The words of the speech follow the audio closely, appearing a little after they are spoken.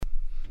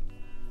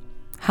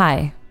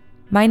Hi,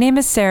 my name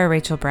is Sarah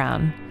Rachel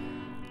Brown.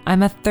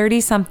 I'm a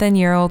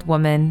 30-something-year-old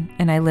woman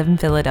and I live in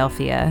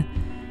Philadelphia.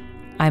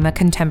 I'm a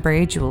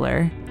contemporary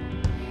jeweler.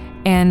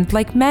 And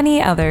like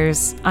many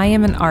others, I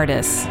am an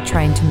artist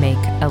trying to make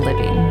a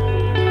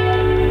living.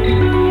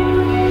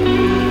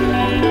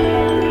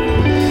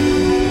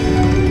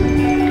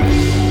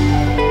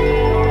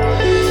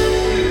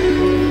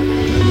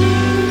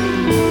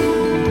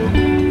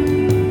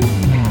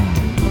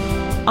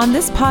 On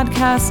this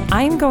podcast,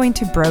 I'm going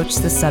to broach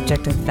the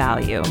subject of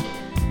value.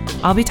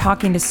 I'll be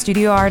talking to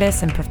studio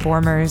artists and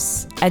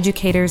performers,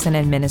 educators and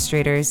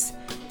administrators,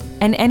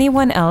 and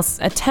anyone else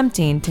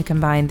attempting to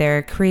combine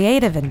their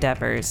creative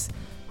endeavors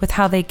with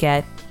how they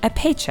get a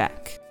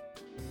paycheck.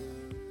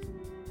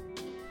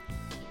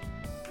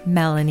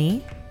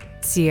 Melanie,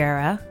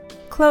 Sierra,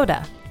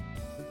 Clodagh.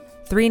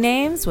 3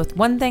 names with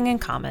one thing in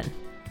common.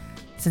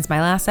 Since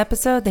my last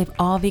episode, they've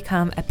all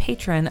become a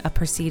patron of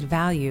Perceived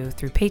Value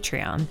through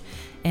Patreon,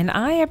 and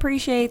I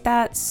appreciate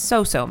that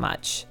so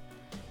much.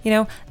 You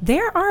know,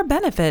 there are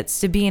benefits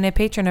to being a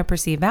patron of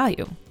Perceived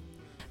Value.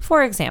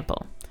 For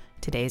example,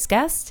 today's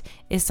guest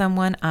is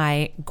someone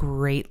I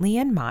greatly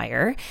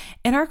admire,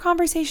 and our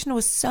conversation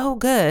was so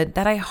good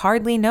that I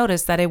hardly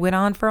noticed that it went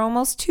on for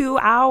almost 2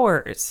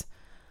 hours.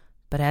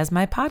 But as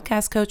my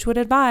podcast coach would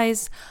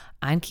advise,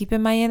 I'm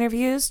keeping my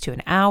interviews to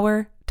an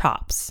hour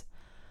tops.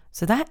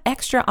 So that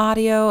extra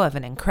audio of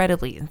an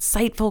incredibly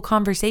insightful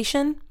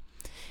conversation,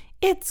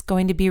 it's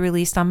going to be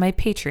released on my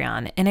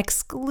Patreon and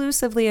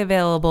exclusively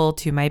available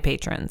to my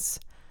patrons.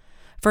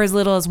 For as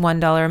little as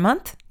 $1 a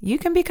month, you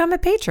can become a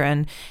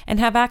patron and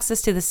have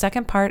access to the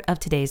second part of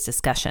today's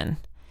discussion.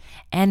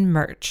 And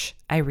merch.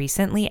 I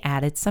recently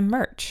added some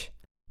merch.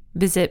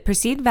 Visit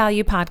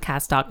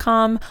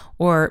perceivedvaluepodcast.com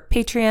or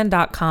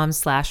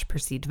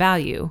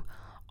patreon.com/perceivedvalue.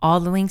 All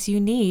the links you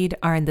need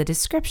are in the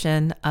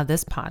description of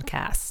this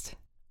podcast.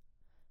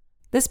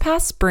 This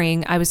past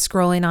spring, I was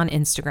scrolling on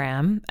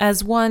Instagram,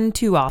 as one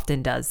too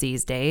often does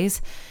these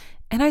days,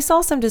 and I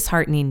saw some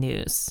disheartening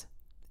news.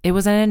 It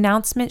was an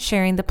announcement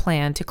sharing the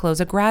plan to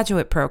close a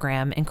graduate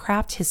program in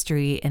craft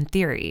history and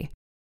theory.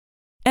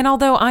 And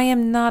although I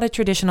am not a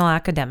traditional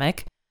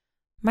academic,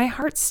 my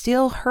heart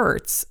still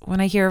hurts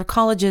when I hear of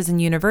colleges and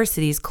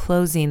universities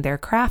closing their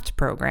craft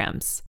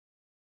programs.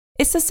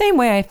 It's the same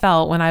way I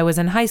felt when I was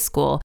in high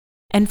school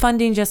and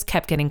funding just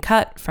kept getting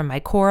cut from my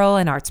choral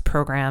and arts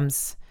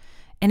programs.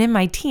 And in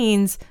my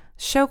teens,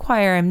 show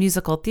choir and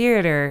musical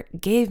theater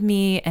gave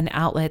me an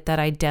outlet that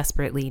I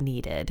desperately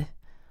needed.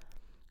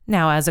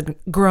 Now, as a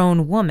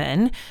grown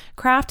woman,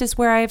 craft is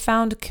where I have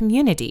found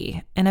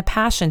community and a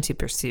passion to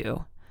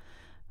pursue.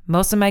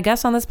 Most of my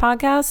guests on this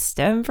podcast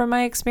stem from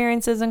my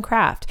experiences in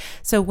craft,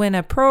 so when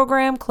a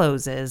program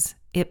closes,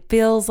 it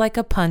feels like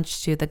a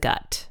punch to the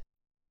gut.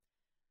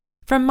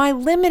 From my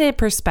limited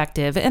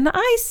perspective, and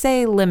I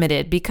say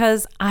limited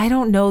because I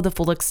don't know the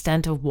full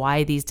extent of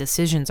why these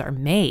decisions are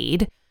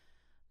made,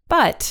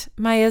 but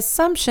my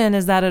assumption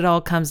is that it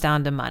all comes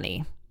down to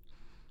money.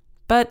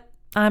 But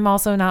I'm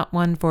also not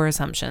one for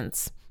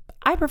assumptions.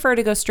 I prefer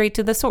to go straight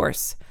to the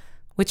source,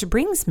 which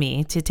brings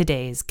me to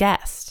today's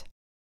guest.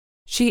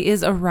 She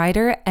is a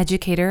writer,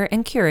 educator,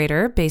 and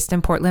curator based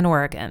in Portland,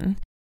 Oregon.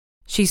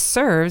 She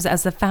serves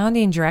as the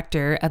founding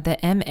director of the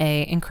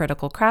MA in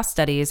Critical Craft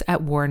Studies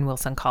at Warren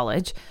Wilson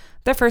College,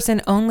 the first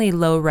and only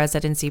low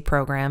residency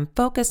program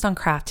focused on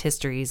craft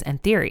histories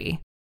and theory.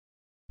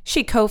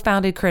 She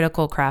co-founded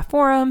Critical Craft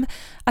Forum,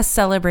 a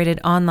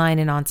celebrated online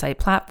and on-site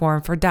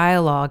platform for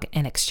dialogue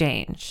and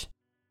exchange.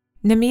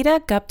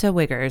 Namita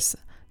Gupta-Wiggers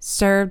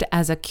served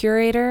as a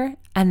curator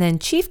and then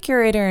chief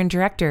curator and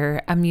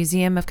director of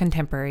Museum of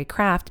Contemporary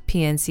Craft,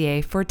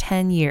 PNCA, for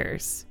 10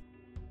 years.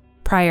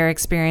 Prior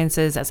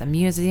experiences as a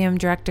museum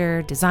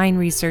director, design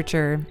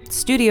researcher,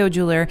 studio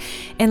jeweler,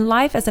 and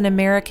life as an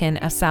American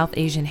of South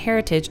Asian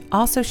heritage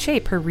also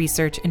shape her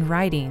research and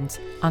writings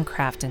on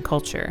craft and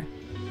culture.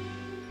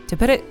 To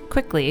put it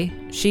quickly,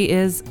 she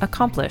is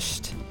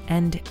accomplished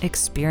and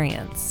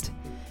experienced.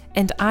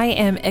 And I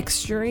am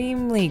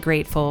extremely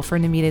grateful for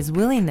Namita's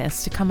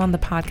willingness to come on the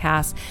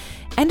podcast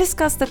and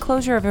discuss the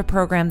closure of a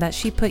program that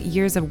she put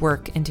years of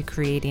work into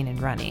creating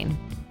and running.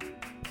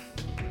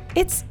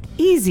 It's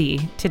easy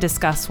to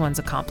discuss one's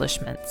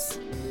accomplishments,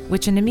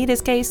 which in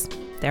Namita's case,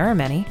 there are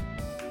many,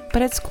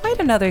 but it's quite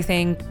another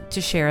thing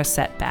to share a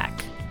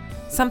setback,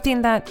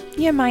 something that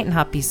you might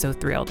not be so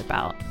thrilled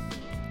about.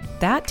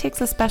 That takes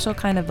a special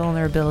kind of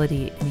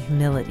vulnerability and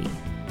humility.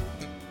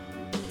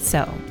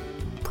 So,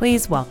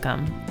 please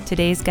welcome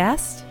today's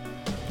guest,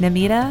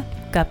 Namita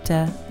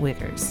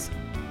Gupta-Wiggers.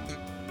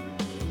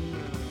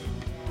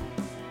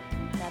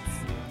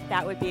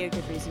 That would be a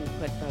good reason to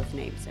put both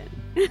names in.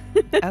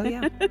 Oh,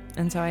 yeah.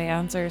 And so I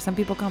answer, some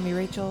people call me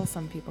Rachel,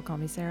 some people call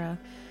me Sarah,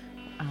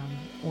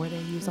 or they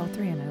use all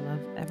 3, and I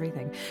love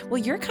everything. Well,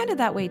 you're kind of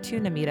that way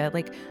too, Namita.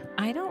 Like,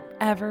 I don't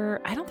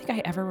think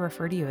I ever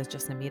refer to you as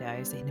just Namita.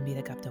 I say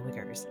Namita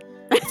Gupta-Wiggers.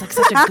 It's like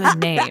such a good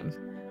name.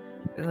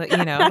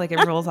 You know, like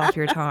it rolls off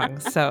your tongue.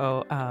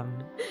 So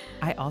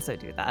I also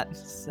do that.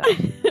 So.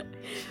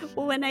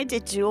 Well, when I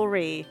did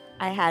jewelry,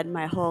 I had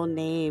my whole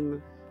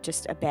name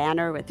just a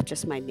banner with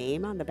just my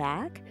name on the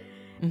back.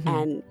 Mm-hmm.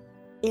 And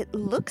it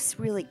looks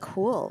really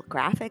cool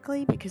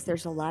graphically because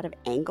there's a lot of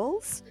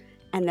angles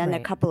and then a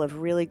Right. couple of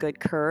really good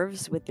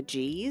curves with the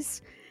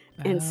G's.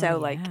 And Oh, so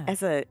like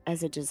yeah.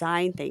 as a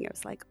design thing, it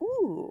was like,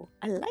 ooh,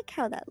 I like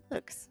how that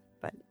looks.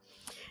 But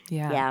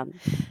Yeah. yeah.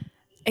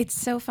 It's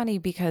so funny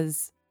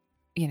because,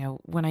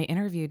 when I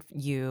interviewed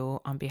you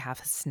on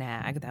behalf of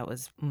Snag, that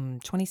was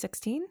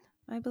 2016,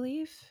 I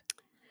believe,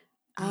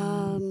 I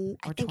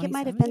or think it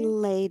might have been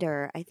 2017.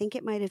 later. I think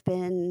it might have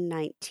been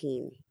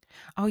 19.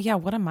 Oh, yeah.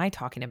 What am I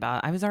talking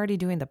about? I was already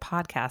doing the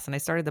podcast and I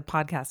started the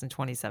podcast in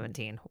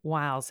 2017.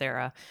 Wow,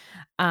 Sarah.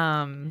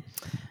 Um,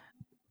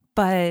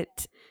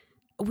 but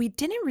we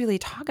didn't really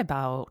talk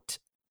about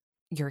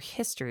your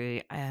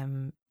history.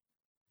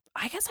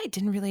 I guess I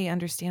didn't really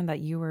understand that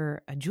you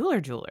were a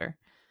jeweler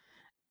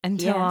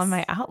until on my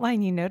Yes.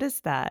 outline you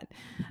noticed that,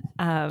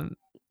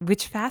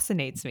 which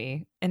fascinates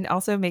me and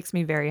also makes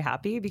me very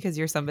happy because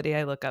you're somebody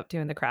I look up to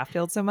in the craft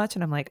field so much,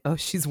 and I'm like, oh,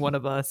 she's one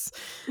of us.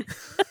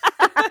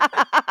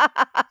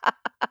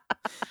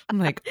 I'm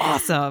like,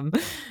 awesome.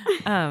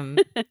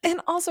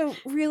 And also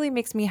really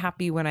makes me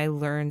happy when I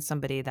learn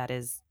somebody that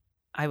is,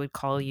 I would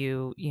call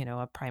you,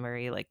 a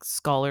primary like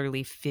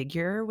scholarly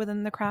figure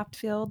within the craft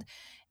field.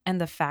 And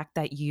the fact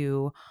that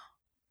you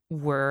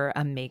were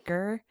a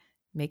maker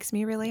makes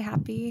me really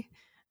happy.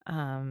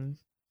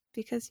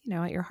 Because,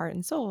 at your heart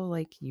and soul,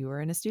 like you were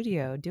in a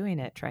studio doing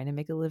it, trying to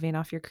make a living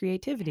off your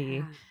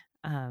creativity.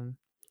 Yeah. Um,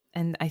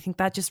 and I think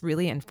that just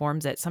really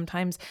informs it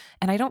sometimes.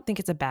 And I don't think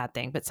it's a bad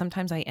thing, but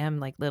sometimes I am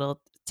like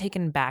little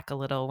taken back a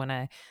little when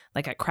I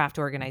like at craft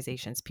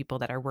organizations, people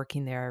that are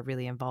working there are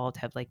really involved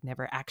have like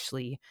never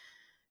actually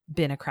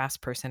been a crafts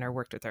person or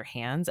worked with their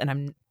hands.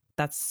 And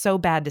that's so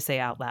bad to say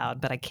out loud,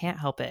 but I can't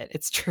help it.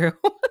 It's true.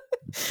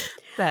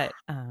 That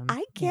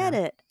I get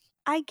it.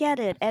 I get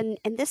it. And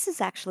this is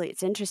actually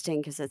it's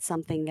interesting because it's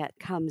something that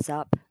comes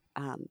up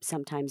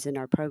sometimes in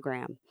our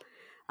program.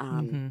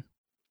 Um, hmm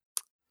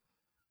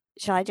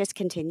shall I just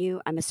continue?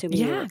 I'm assuming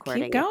you're Yeah, keep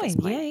recording at this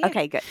going. Yeah, point. yeah.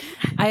 Okay, good.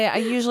 I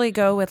usually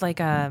go with like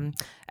a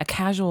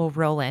casual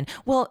roll in.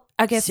 Well,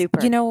 I guess, Super.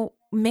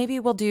 maybe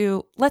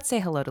we'll let's say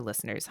hello to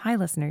listeners. Hi,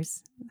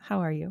 listeners. How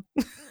are you?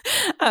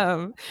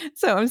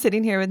 So I'm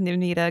sitting here with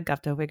Namita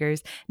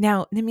Gupta-Wiggers.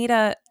 Now,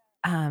 Namita,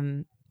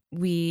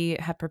 we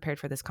have prepared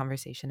for this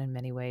conversation in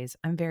many ways.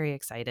 I'm very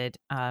excited.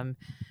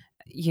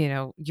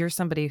 You're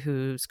somebody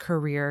whose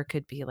career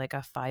could be like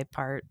a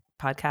 5-part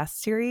podcast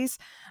series,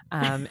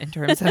 in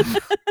terms of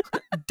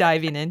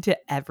diving into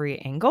every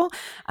angle.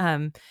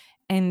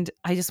 And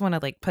I just want to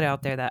like put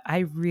out there that I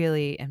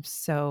really am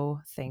so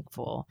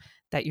thankful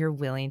that you're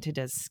willing to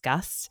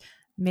discuss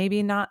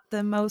maybe not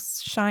the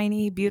most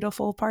shiny,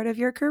 beautiful part of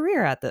your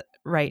career at the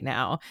right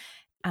now.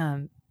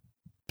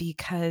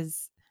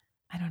 Because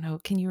I don't know,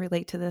 can you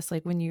relate to this?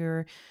 Like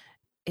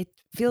it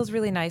feels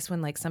really nice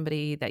when like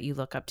somebody that you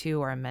look up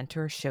to or a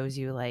mentor shows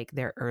you like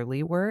their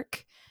early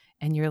work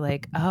and you're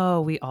like,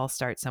 oh, we all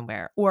start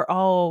somewhere, or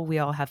oh, we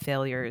all have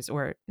failures,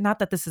 or not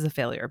that this is a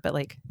failure, but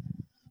like,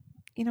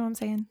 you know what I'm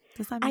saying?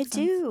 Does that I make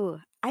sense? do.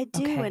 I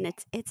do, and Okay.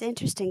 it's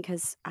interesting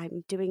because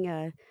I'm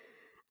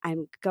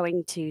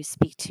going to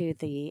speak to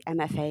the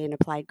MFA in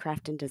Applied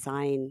Craft and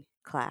Design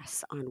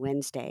class on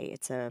Wednesday.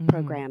 It's a Mm-hmm.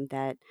 program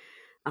that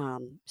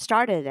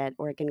started at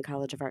Oregon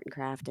College of Art and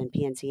Craft and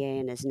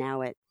PNCA and is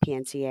now at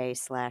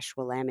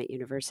PNCA/Willamette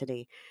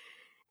University.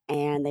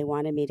 And they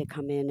wanted me to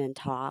come in and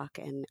talk.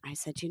 And I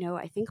said,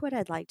 I think what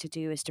I'd like to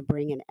do is to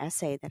bring an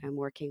essay that I'm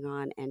working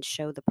on and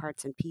show the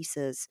parts and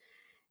pieces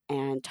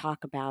and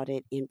talk about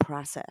it in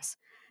process.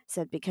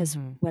 Said because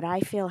Mm-hmm. what I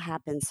feel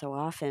happens so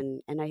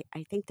often, and I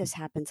think this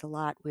happens a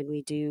lot when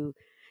we do,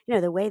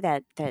 the way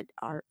that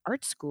our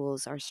art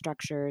schools are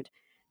structured,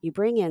 you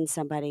bring in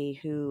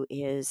somebody who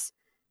is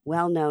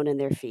well known in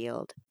their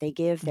field. They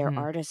give their Mm-hmm.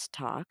 artist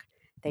talk.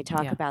 They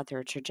talk Yeah. about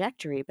their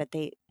trajectory, but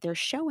they're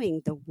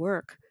showing the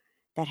work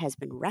that has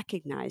been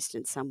recognized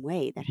in some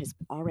way that has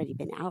already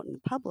been out in the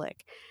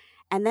public.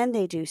 And then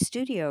they do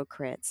studio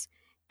crits,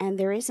 and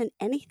there isn't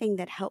anything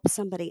that helps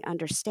somebody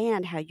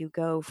understand how you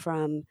go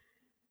from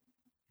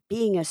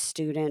being a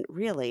student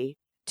really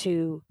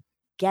to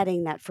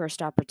getting that first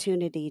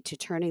opportunity to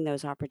turning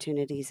those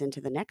opportunities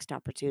into the next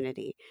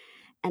opportunity.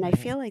 And I Right.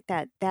 feel like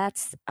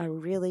that's a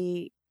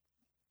really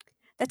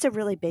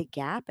big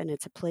gap, and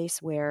it's a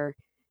place where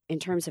in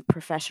terms of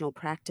professional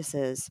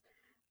practices,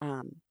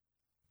 um,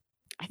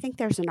 I think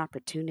there's an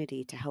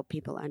opportunity to help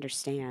people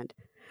understand.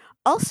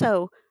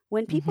 Also,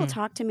 when people Mm-hmm.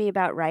 talk to me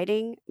about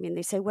writing, I mean,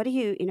 they say, "What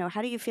do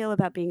how do you feel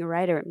about being a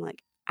writer?" I'm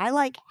like, "I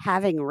like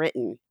having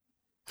written."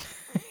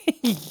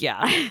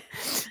 Yeah.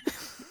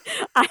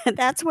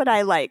 That's what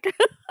I like.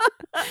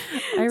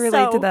 I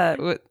relate to So,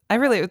 that. I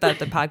relate with that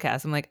the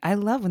podcast. I'm like, I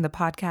love when the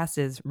podcast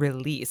is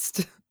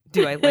released.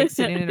 Do I like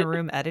sitting in a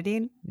room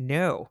editing?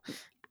 No,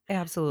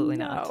 absolutely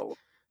not. no.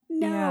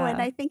 No, and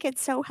Yeah. I think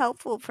it's so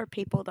helpful for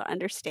people to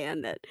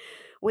understand that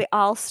we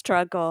all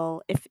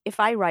struggle. If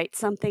I write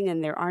something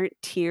and there aren't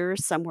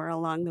tears somewhere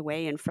along the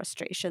way in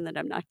frustration that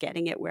I'm not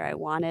getting it where I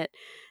want it,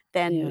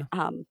 then Yeah.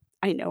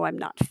 I know I'm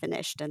not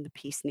finished and the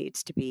piece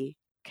needs to be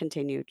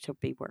continued to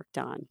be worked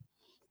on.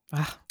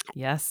 Ah,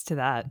 yes to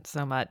that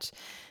so much.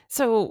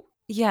 So,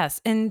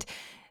 yes, and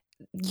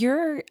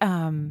you're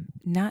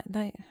not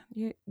that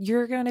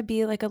you're going to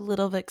be like a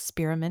little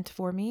experiment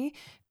for me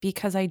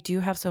because I do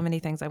have so many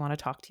things I want to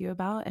talk to you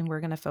about and we're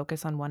going to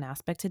focus on one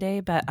aspect today,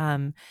 but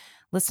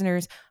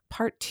listeners,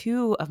 part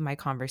 2 of my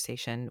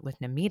conversation with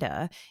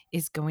Namita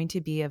is going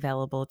to be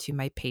available to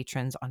my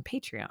patrons on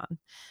Patreon.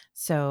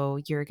 So,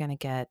 you're going to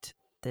get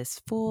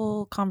this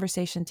full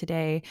conversation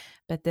today,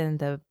 but then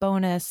the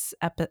bonus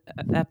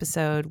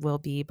episode will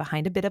be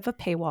behind a bit of a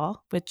paywall,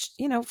 which,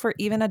 for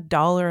even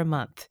 $1 a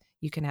month,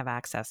 you can have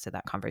access to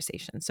that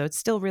conversation. So it's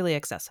still really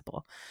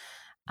accessible,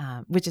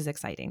 which is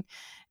exciting.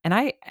 And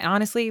I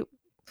honestly,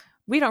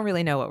 we don't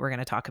really know what we're going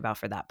to talk about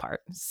for that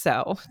part.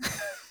 So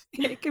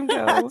it can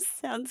go.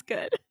 Sounds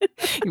good.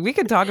 We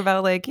could talk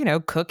about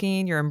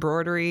cooking, your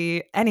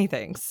embroidery,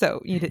 anything. So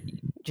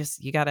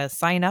you got to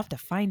sign up to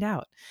find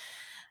out.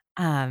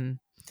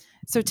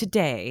 So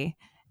today,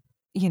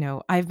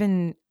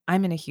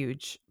 I'm in a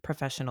huge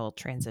professional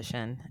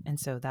transition. And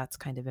so that's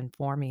kind of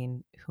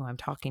informing who I'm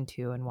talking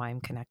to and why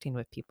I'm connecting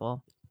with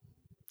people.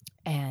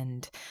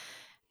 And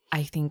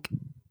I think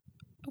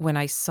when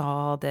I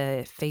saw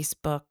the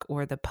Facebook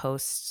or the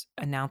posts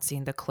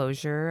announcing the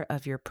closure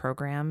of your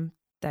program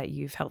that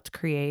you've helped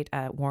create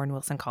at Warren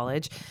Wilson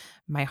College,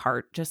 my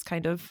heart just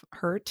kind of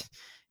hurt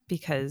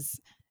because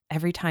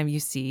every time you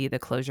see the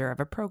closure of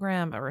a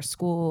program or a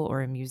school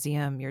or a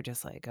museum, you're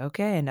just like,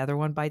 okay, another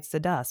one bites the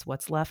dust.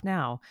 What's left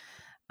now?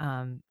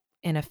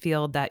 In a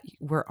field that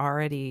we're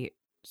already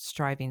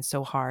striving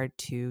so hard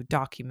to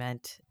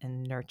document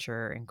and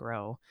nurture and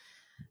grow.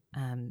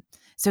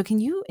 So can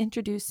you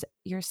introduce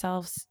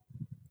yourselves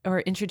or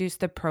introduce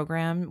the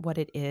program, what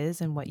it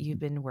is and what you've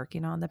been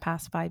working on the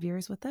past 5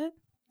 years with it?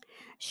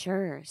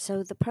 Sure.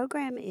 So the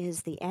program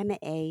is the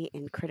MA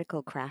in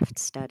Critical Craft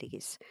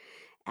Studies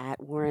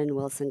at Warren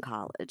Wilson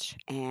College,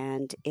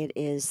 and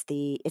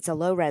it's a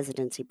low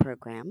residency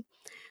program.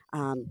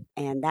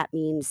 And that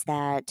means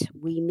that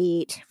we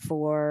meet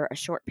for a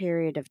short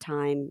period of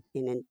time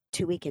in a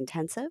 2-week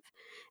intensive,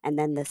 and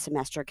then the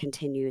semester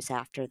continues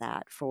after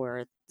that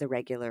for the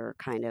regular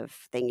kind of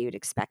thing you'd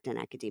expect in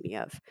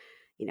academia of,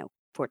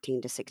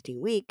 14 to 16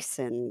 weeks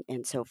and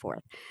so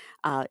forth.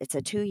 It's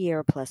a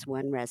 2-year plus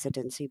 1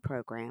 residency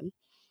program.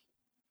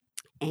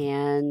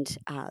 And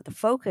the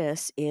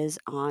focus is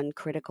on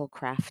critical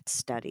craft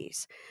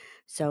studies.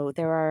 So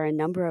there are a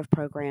number of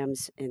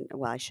programs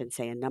I shouldn't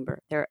say a number,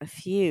 there are a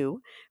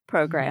few Mhm.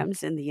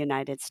 programs in the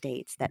United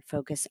States that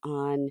focus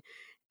on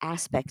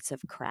aspects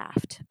of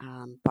craft.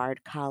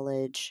 Bard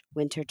College,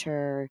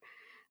 Winterthur,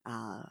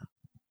 uh,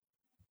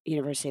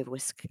 University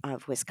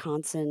of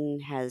Wisconsin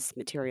has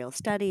material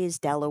studies,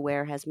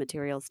 Delaware has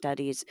material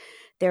studies.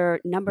 There are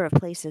a number of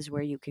places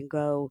where you can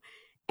go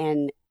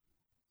and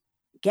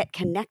get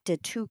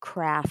connected to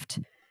craft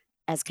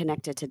as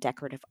connected to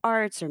decorative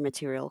arts or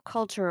material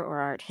culture or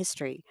art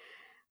history.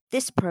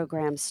 This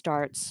program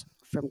starts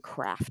from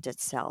craft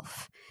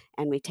itself,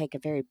 and we take a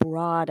very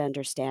broad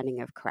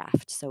understanding of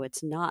craft. So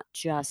it's not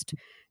just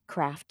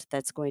craft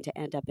that's going to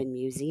end up in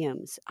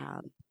museums.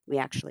 We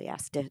actually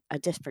ask a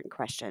different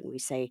question. We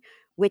say,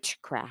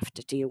 which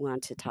craft do you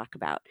want to talk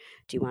about?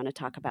 Do you want to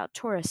talk about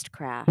tourist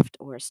craft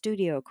or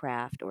studio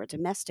craft or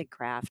domestic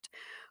craft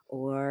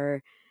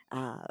or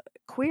uh,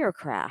 queer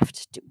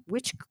craft?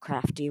 Which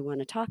craft do you want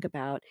to talk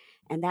about?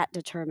 And that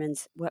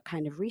determines what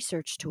kind of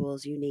research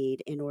tools you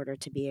need in order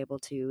to be able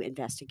to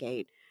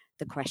investigate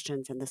the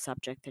questions and the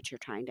subject that you're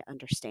trying to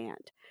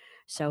understand.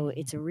 So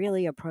it's Mhm.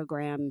 really a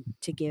program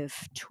to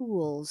give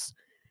tools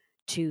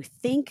to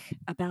think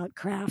about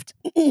craft,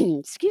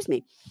 excuse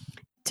me,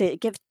 to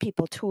give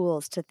people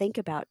tools to think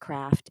about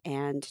craft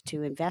and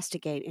to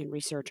investigate and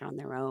research on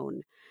their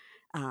own,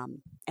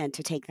 and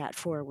to take that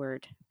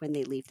forward when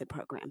they leave the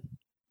program.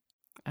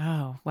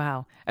 Oh,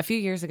 wow. A few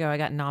years ago, I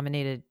got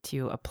nominated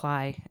to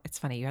apply. It's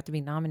funny, you have to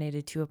be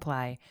nominated to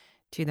apply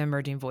to the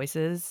Emerging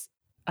Voices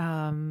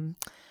um,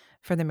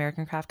 for the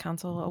American Craft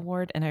Council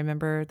Award. And I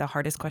remember the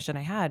hardest question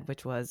I had,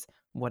 which was,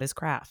 what is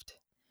craft?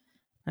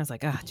 I was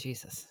like, oh,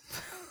 Jesus.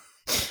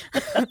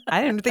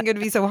 I didn't think it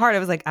would be so hard. I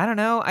was like, I don't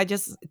know.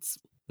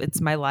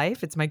 It's my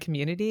life. It's my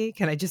community.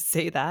 Can I just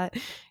say that?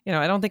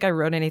 I don't think I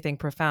wrote anything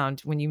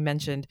profound when you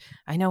mentioned,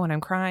 I know when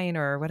I'm crying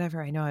or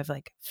whatever, I know I've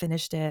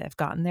finished it. I've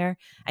gotten there.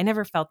 I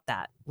never felt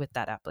that with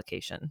that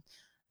application.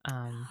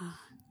 Um, Oh,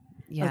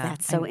 yeah.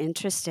 that's so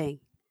interesting.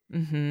 I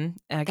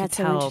could That's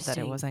so tell that it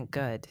interesting. wasn't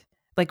good.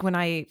 Like when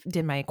I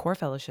did my core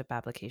fellowship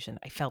application,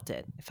 I felt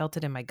it. I felt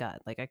it in my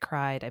gut. Like I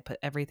cried, I put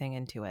everything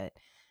into it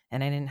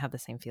and I didn't have the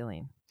same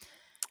feeling.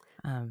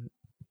 Um,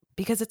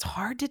 because it's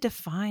hard to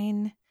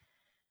define.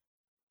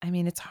 I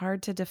mean, it's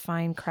hard to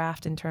define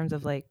craft in terms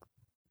of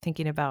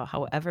thinking about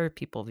however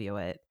people view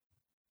it.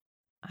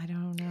 I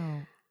don't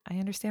know. I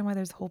understand why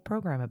there's a whole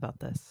program about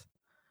this.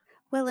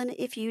 Well, and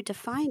if you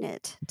define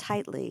it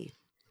tightly,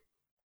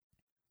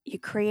 you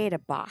create a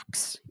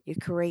box, you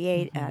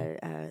create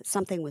Mm-hmm.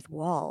 something with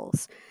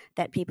walls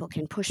that people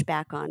can push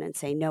back on and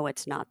say, no,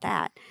 it's not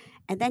that.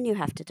 And then you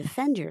have to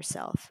defend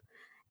yourself.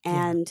 Yeah.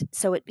 And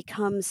so it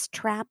becomes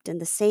trapped in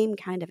the same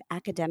kind of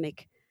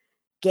academic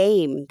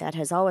game that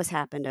has always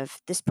happened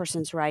of this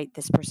person's right,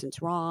 this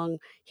person's wrong,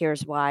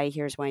 here's why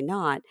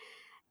not.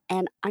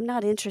 And I'm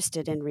not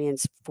interested in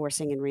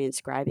reinforcing and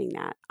reinscribing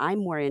that. I'm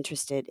more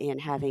interested in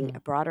having Mm-hmm. a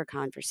broader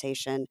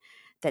conversation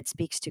that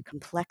speaks to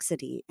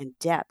complexity and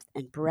depth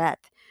and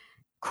breadth.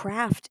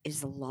 Craft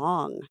is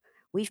long.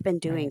 We've been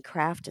doing Right.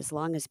 craft as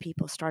long as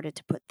people started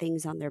to put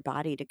things on their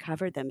body to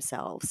cover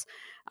themselves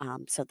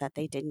so that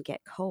they didn't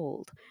get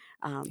cold.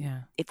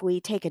 Yeah. If we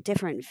take a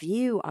different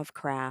view of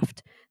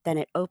craft, then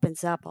it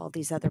opens up all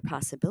these other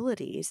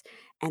possibilities.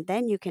 And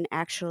then you can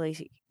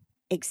actually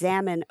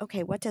examine,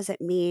 okay, what does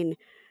it mean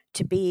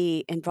to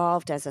be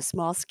involved as a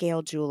small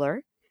scale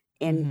jeweler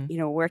in,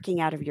 Mm-hmm. working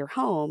out of your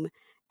home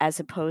as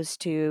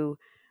opposed to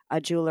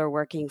a jeweler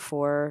working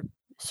for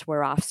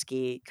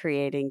Swarovski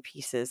creating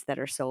pieces that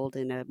are sold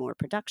in a more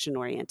production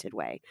oriented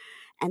way.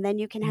 And then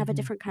you can have a Mm-hmm.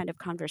 different kind of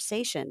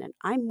conversation. And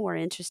I'm more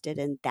interested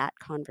in that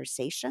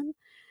conversation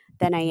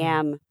than I Yeah.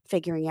 am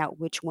figuring out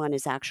which one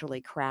is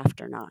actually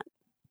craft or not.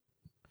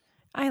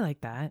 I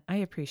like that. I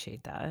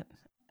appreciate that.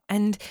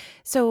 And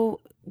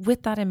so,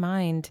 with that in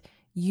mind,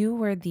 you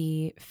were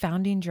the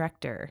founding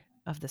director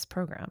of this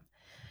program.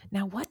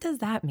 Now, what does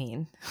that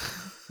mean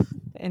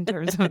in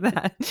terms of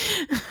that?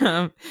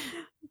 um,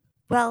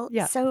 Well,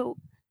 yeah. so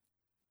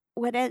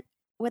what it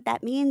what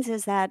that means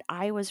is that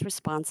I was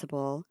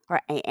responsible,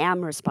 or I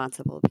am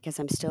responsible, because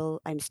I'm still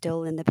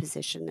in the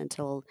position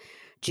until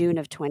June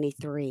of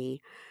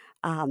 23.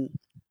 Um,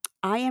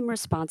 I am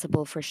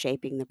responsible for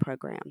shaping the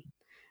program.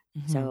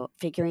 Hmm. So,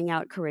 figuring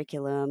out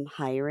curriculum,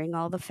 hiring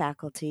all the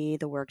faculty,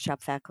 the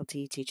workshop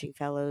faculty, teaching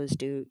fellows,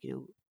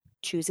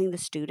 choosing the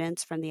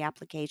students from the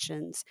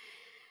applications,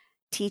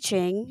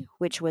 teaching,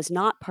 which was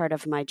not part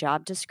of my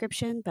job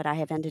description, but I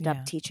have ended up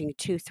Yeah. teaching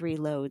 2, 3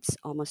 loads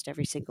almost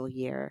every single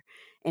year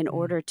in Mm.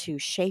 order to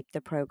shape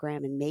the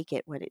program and make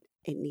it what it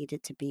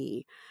needed to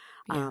be.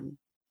 Yeah. Um,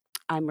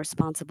 I'm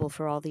responsible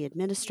for all the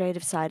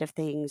administrative side of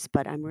things,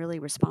 but I'm really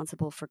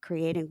responsible for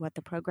creating what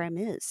the program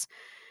is.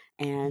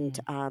 And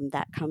Mm.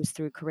 that comes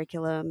through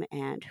curriculum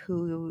and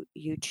who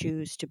you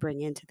choose to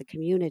bring into the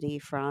community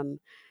from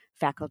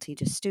faculty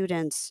to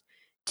students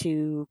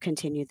to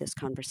continue this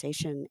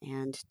conversation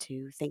and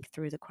to think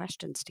through the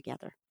questions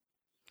together.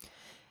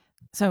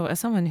 So, as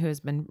someone who has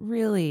been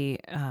really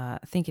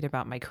thinking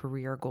about my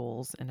career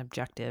goals and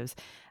objectives,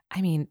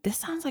 I mean, this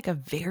sounds like a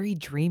very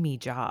dreamy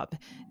job.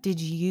 Did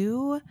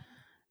you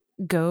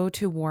go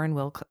to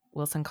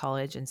Wilson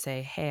College and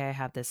say, "Hey, I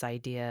have this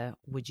idea.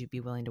 Would you be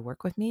willing to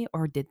work with me?"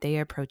 Or did they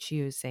approach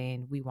you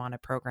saying, "We want a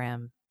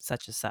program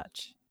such as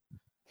such"?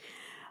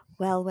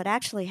 Well, what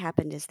actually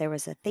happened is there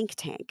was a think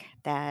tank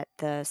that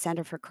the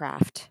Center for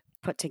Craft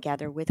put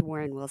together with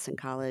Warren Wilson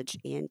College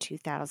in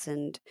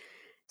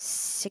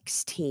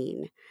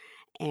 2016.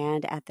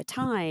 And at the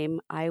time,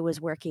 I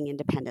was working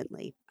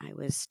independently. I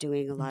was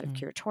doing a lot of Hmm.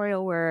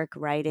 curatorial work,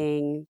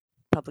 writing,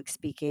 public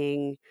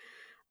speaking,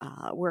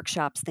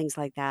 workshops, things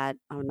like that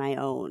on my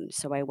own.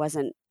 So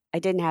I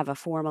didn't have a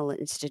formal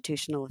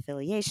institutional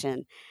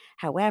affiliation.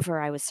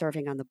 However, I was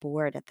serving on the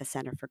board at the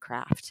Center for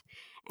Craft.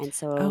 And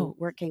so Oh,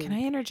 can working,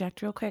 I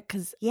interject real quick?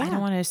 Because I don't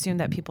yeah. want to assume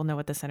that people know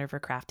what the Center for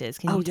Craft is.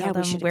 Can Oh, you yeah, tell we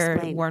them should where explain.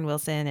 Warren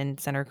Wilson and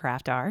Center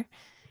Craft are?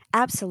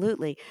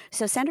 Absolutely.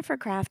 So, Center for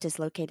Craft is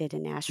located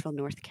in Nashville,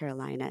 North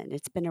Carolina, and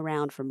it's been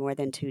around for more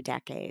than 2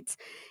 decades.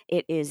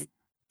 It is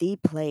the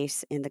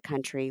place in the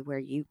country where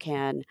you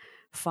can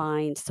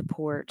find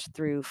support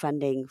through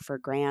funding for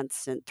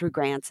grants and through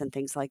grants and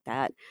things like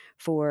that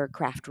for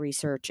craft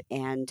research.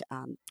 And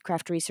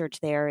craft research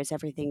there is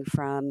everything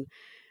from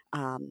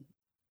um,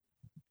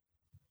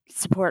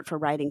 support for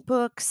writing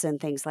books and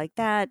things like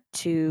that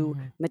to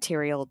Hmm.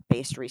 material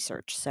based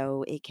research.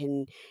 So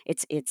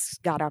it's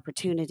got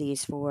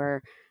opportunities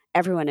for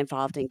everyone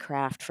involved in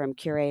craft, from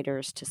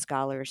curators to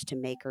scholars to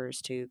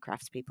makers to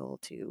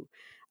craftspeople to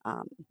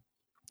um,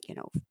 you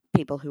know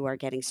people who are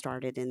getting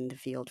started in the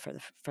field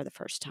for the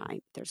first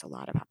time. There's a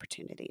lot of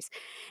opportunities.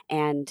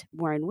 And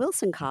Warren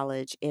Wilson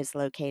College is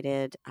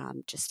located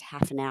just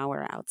half an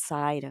hour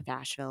outside of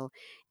Asheville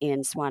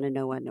in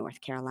Swananoa, North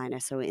Carolina,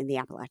 so in the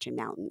Appalachian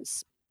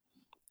Mountains.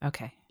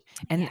 Okay.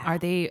 And Yeah. are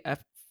they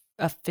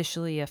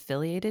officially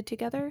affiliated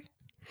together?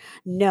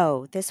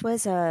 No, this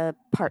was a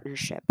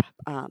partnership.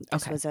 This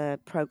Okay. was a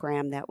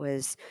program that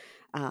was,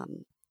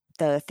 um,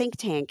 the think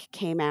tank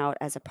came out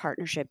as a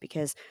partnership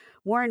because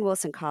Warren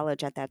Wilson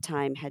College at that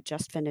time had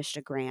just finished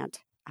a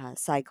grant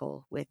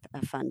cycle with a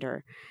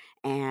funder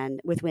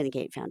and with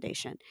Wingate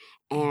Foundation.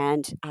 Mm.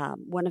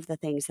 And one of the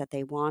things that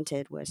they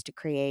wanted was to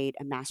create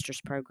a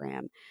master's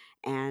program.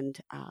 And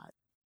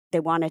they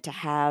wanted to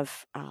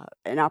have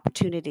an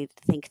opportunity to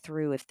think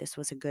through if this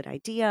was a good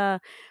idea,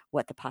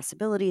 what the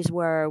possibilities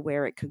were,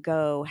 where it could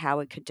go, how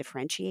it could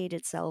differentiate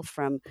itself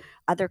from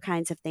other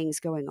kinds of things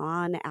going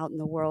on out in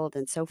the world,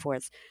 and so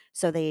forth.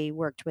 So they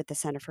worked with the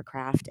Center for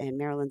Craft and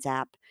Marilyn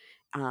Zapp.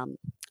 Um,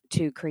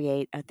 to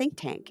create a think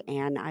tank.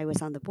 And I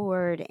was on the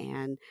board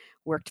and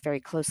worked very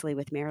closely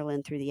with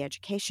Marilyn through the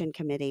education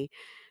committee.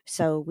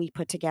 So we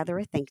put together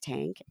a think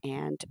tank.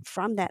 And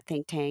from that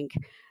think tank,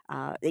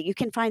 you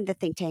can find the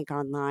think tank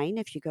online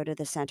if you go to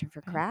the Center for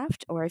Okay.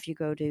 Craft, or if you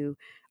go to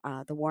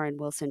the Warren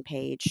Wilson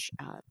page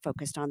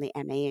focused on the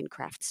MA in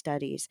Craft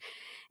Studies,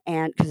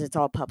 and because it's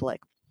all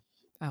public.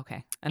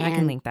 Okay. And I can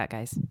And link that,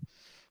 guys.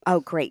 oh,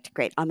 great,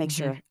 great! I'll make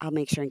Hmm. sure. I'll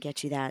make sure and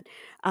get you that.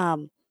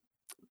 Um,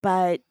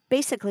 But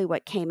basically,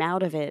 what came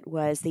out of it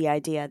was the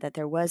idea that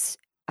there was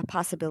a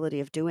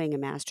possibility of doing a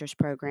master's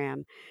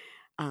program.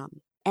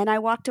 And I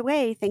walked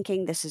away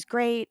thinking this is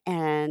great.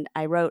 And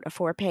I wrote a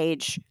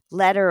 4-page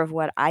letter of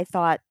what I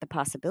thought the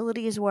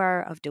possibilities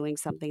were of doing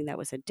something that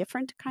was a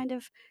different kind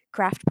of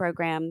craft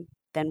program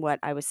than what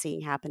I was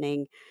seeing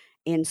happening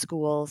in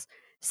schools.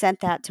 Sent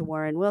that to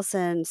Warren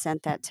Wilson,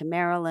 sent that to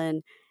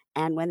Marilyn.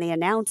 And when they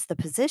announced the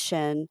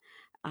position,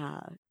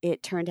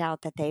 it turned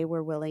out that they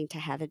were willing to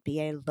have it be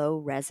a low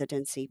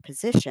residency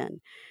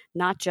position,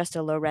 not just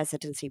a low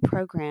residency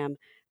program,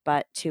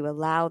 but to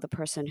allow the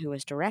person who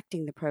is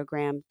directing the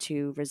program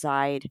to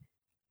reside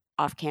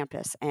off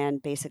campus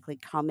and basically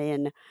come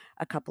in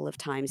a couple of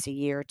times a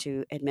year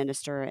to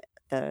administer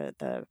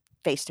the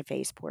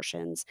face-to-face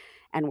portions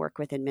and work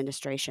with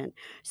administration.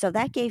 So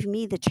that gave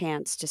me the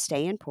chance to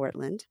stay in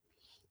Portland,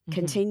 Hmm.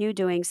 continue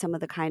doing some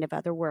of the kind of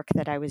other work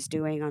that I was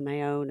doing on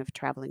my own of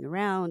traveling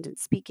around and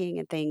speaking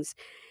and things,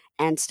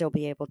 and still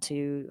be able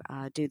to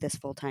do this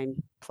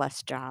full-time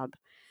plus job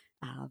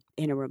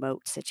in a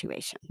remote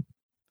situation.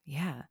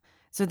 Yeah.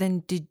 So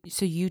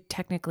you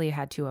technically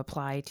had to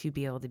apply to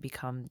be able to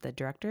become the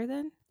director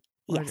then?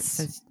 Or Yes.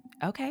 since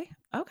okay.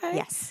 Okay.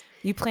 Yes.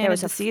 You There was planted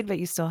a the seed, but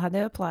you still had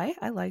to apply.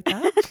 I like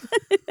that.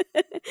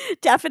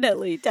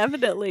 Definitely,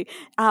 definitely.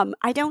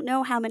 I don't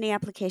know how many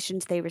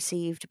applications they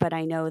received, but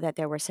I know that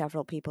there were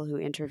several people who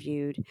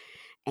interviewed,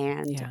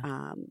 and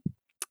Yeah.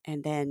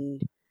 then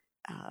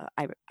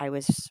I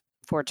was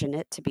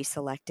fortunate to be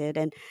selected.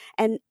 And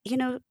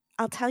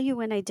I'll tell you,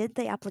 when I did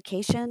the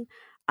application,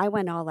 I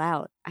went all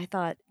out. I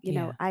thought,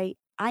 Yeah.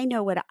 I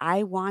know what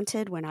I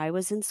wanted when I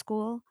was in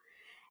school,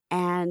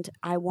 and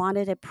I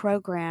wanted a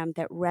program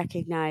that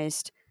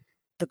recognized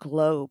the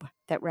globe,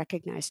 that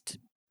recognized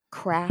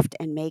craft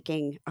and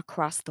making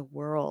across the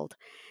world.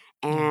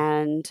 Yeah.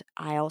 And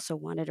I also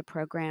wanted a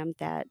program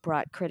that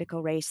brought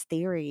critical race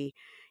theory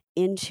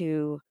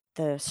into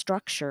the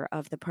structure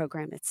of the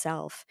program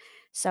itself.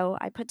 So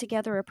I put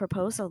together a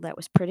proposal that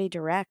was pretty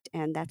direct,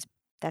 and that's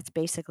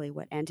basically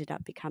what ended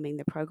up becoming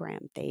the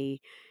program. They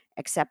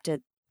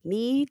accepted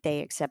me,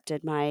 they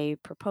accepted my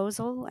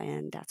proposal,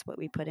 and that's what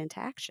we put into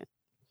action.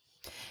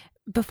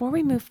 Before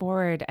we move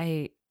forward,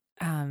 I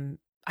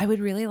would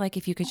really like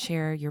if you could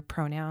share your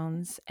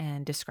pronouns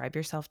and describe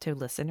yourself to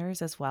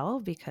listeners as well,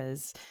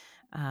 because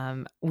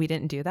we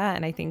didn't do that.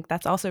 And I think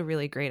that's also a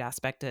really great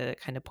aspect to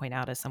kind of point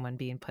out as someone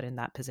being put in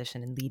that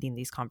position and leading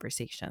these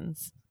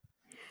conversations.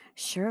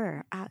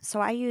 Sure.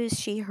 So I use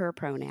she, her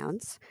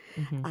pronouns.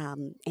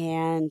 Hmm.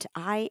 And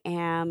I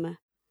am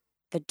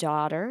the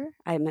daughter,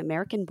 I'm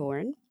American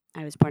born.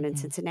 I was born in Hmm.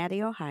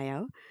 Cincinnati,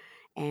 Ohio,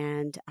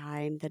 and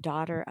I'm the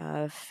daughter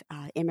of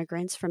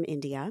immigrants from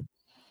India.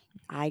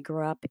 I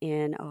grew up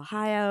in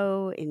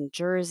Ohio, in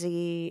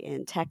Jersey,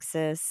 in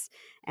Texas,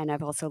 and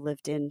I've also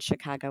lived in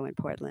Chicago and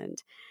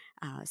Portland.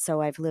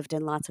 So I've lived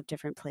in lots of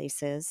different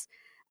places.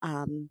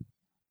 Um,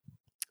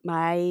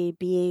 my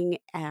being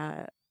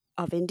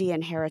of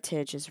Indian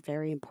heritage is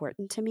very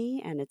important to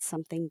me, and it's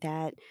something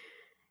that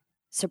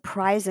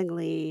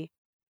surprisingly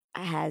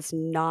has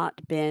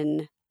not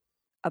been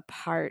a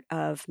part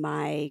of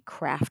my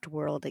craft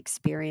world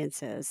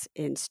experiences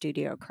in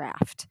studio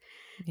craft.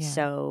 Yeah.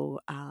 So,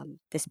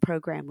 this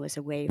program was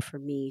a way for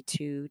me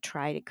to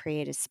try to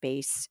create a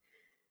space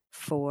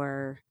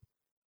for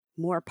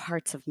more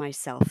parts of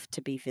myself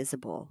to be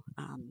visible.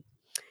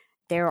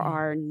 There Yeah.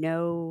 are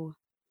no,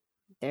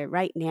 there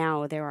right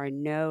now, there are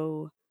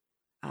no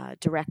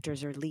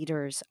directors or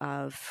leaders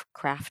of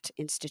craft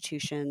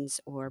institutions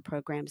or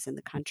programs in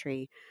the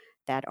country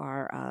that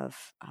are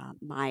of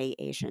my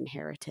Asian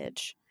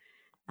heritage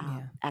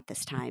Yeah. at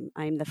this time.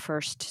 I'm the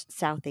first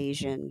South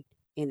Asian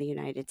in the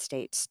United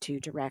States to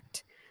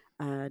direct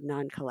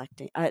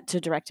to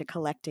direct a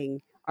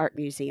collecting art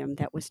museum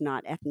that was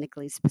not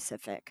ethnically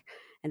specific,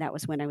 and that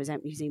was when I was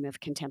at Museum of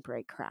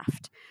Contemporary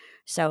Craft.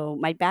 So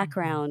my Hmm.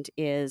 background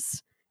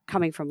is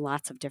coming from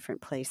lots of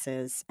different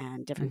places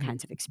and different Hmm.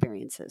 kinds of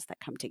experiences that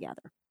come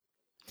together.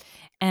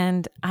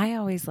 And I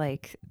always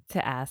like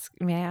to ask,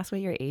 may I ask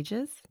what your age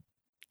is?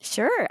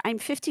 Sure, I'm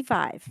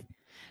 55.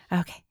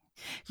 Okay.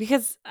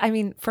 Because I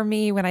mean, for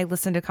me, when I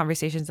listen to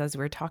conversations as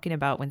we're talking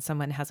about when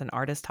someone has an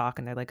artist talk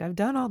and they're like, I've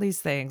done all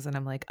these things, and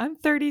I'm like, I'm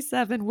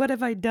 37. What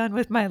have I done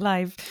with my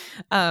life?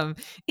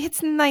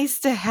 It's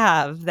nice to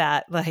have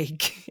that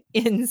like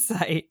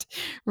insight,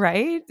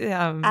 right?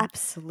 Like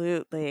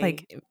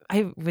Absolutely.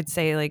 I would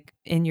say, like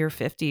in your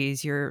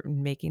 50s, you're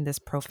making this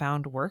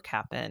profound work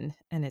happen.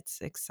 And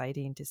it's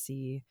exciting to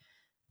see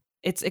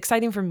it's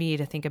exciting for me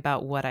to think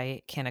about what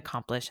I can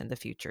accomplish in the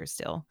future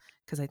still,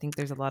 because I think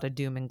there's a lot of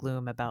doom and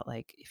gloom about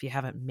like if you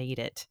haven't made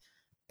it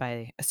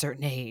by a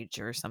certain age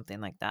or something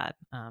like that.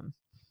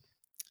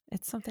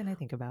 It's something I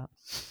think about.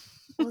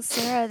 Well,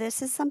 Sarah,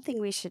 this is something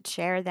we should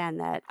share then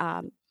that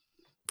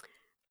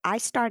I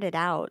started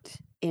out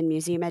in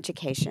museum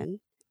education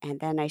and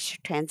then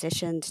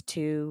transitioned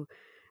to,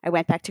 I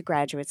went back to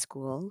graduate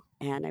school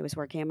and I was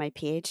working on my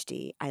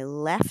PhD. I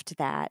left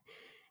that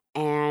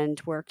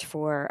and worked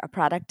for a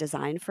product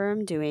design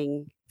firm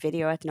doing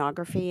video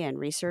ethnography and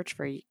research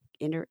for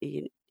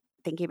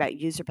thinking about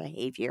user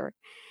behavior.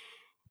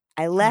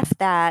 I Mm, left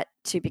that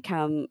to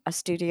become a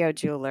studio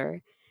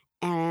jeweler.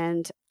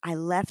 And I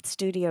left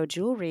studio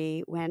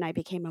jewelry when I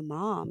became a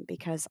mom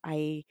because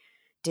I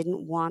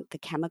didn't want the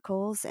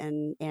chemicals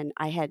and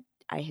I had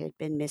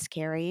been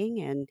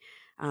miscarrying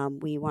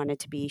and we wanted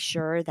to be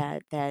sure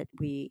that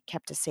we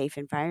kept a safe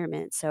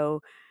environment.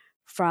 So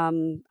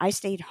from I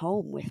stayed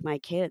home with my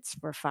kids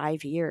for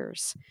 5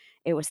 years.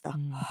 It was the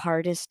mm.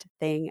 hardest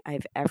thing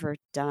I've ever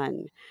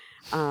done.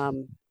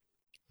 Um,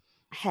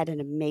 had an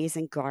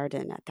amazing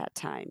garden at that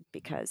time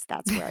because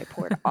that's where I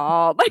poured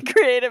all my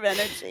creative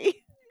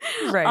energy.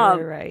 Right,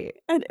 right, Um, right.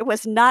 and it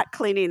was not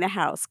cleaning the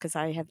house because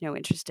I have no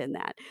interest in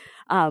that.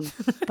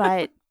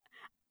 But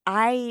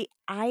I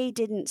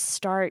didn't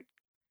start.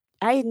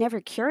 I had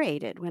never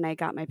curated when I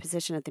got my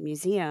position at the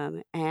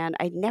museum, and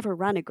I'd never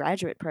run a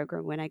graduate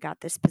program when I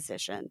got this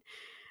position.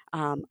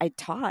 I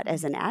taught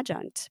as an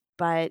adjunct,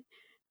 but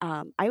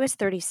I was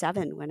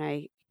 37 when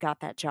I got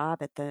that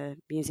job at the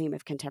Museum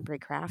of Contemporary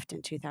Craft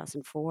in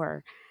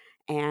 2004.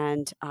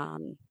 And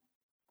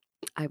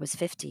I was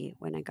 50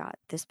 when I got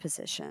this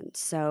position.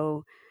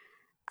 So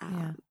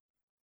Yeah. um,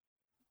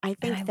 I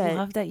And I think that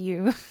love that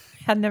you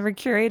had never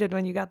curated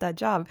when you got that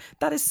job.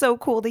 That is so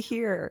cool to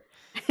hear.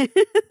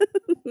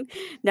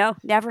 no,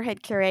 never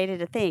had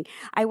curated a thing.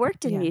 I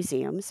worked in Yeah.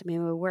 museums. I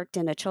mean, I worked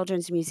in a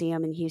children's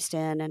museum in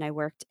Houston, and I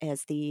worked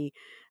as the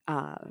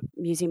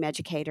museum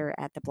educator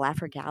at the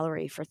Blaffer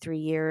Gallery for 3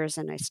 years.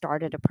 And I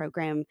started a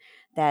program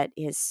that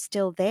is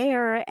still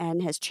there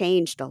and has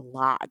changed a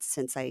lot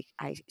since I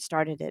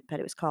started it. But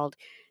it was called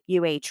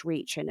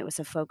Reach, and it was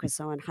a focus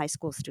on high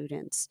school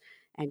students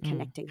and Mm,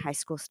 connecting high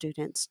school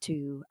students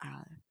to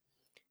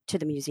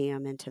the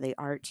museum and to the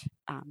art,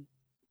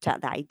 to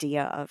the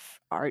idea of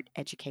art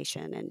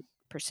education and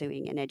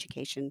pursuing an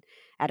education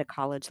at a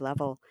college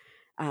level.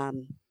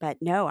 But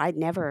no, I'd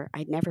never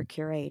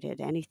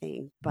curated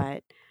anything.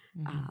 But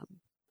mhm. um,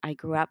 I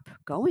grew up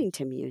going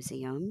to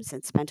museums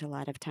and spent a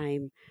lot of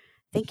time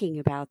thinking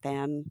about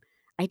them.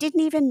 I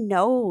didn't even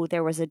know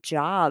there was a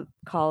job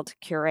called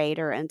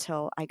curator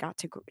until I got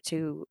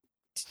to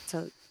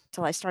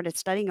till I started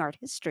studying art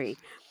history.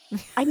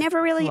 I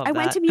Love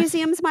went to that.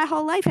 museums my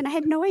whole life and I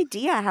had no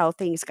idea how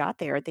things got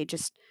there.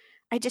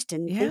 I just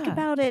didn't think Yeah.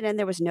 about it. And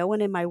there was no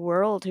one in my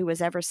world who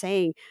was ever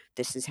saying,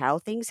 this is how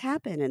things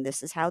happen and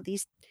this is how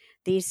these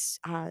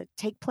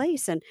take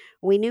place. And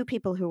we knew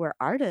people who were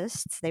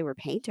artists, they were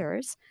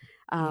painters,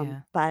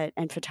 Yeah.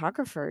 and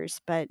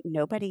photographers, but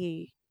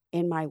nobody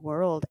in my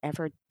world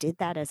ever did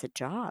that as a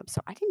job.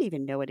 So I didn't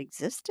even know it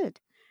existed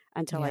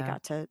until I Yeah.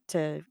 got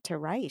to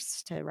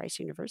Rice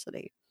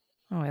University.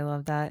 Oh, I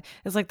love that.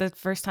 It's like the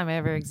first time I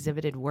ever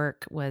exhibited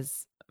work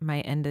was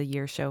my end of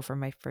year show for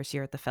my first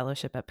year at the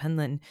fellowship at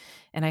Penland.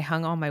 And I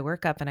hung all my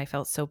work up and I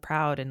felt so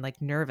proud and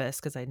like nervous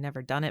because I'd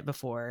never done it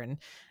before. And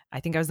I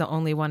think I was the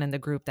only one in the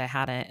group that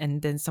hadn't.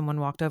 And then someone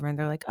walked over and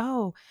they're like,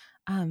 oh,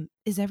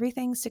 is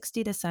everything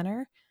 60 to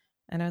center?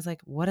 And I was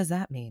like, what does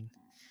that mean?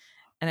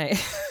 And I and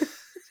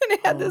I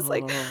had this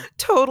like Oh.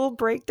 total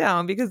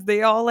breakdown because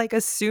they all like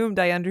assumed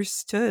I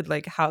understood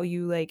like how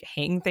you like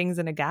hang things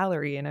in a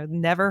gallery, and I've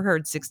never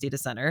heard 60 to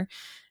center,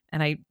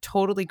 and I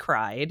totally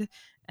cried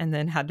and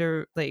then had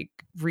to like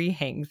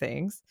rehang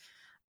things.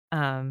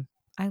 Um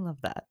I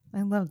love that.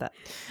 I love that.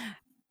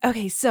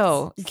 Okay,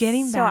 so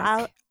getting So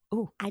back.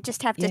 Oh, I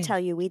just have to yeah. tell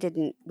you we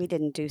didn't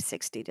do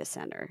 60 to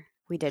center.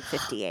 We did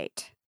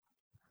 58.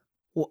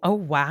 Oh,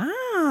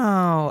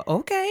 wow.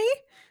 Okay.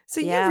 So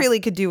you Yeah, really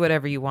could do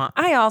whatever you want.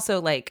 I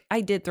also like,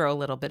 I did throw a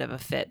little bit of a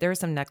fit. There were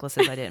some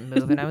necklaces I didn't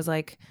move, and I was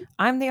like,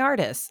 I'm the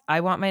artist.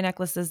 I want my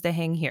necklaces to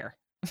hang here.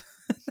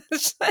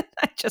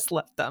 I just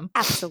left them.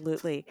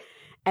 absolutely.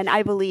 And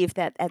I believe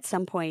that at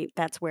some point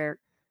that's where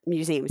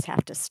museums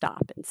have to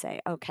stop and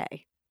say,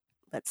 okay,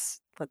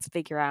 let's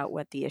figure out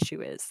what the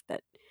issue is,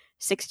 that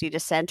 60 to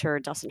center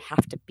doesn't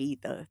have to be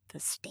the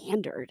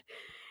standard.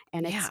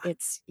 And it's Yeah.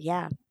 it's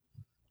yeah,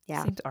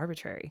 yeah. Seems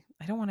arbitrary.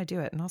 I don't want to do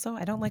it. And also,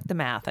 I don't like the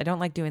math. I don't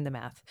like doing the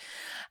math.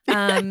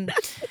 Um,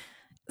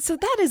 so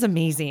that is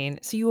amazing.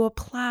 So you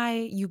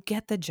apply, you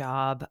get the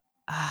job.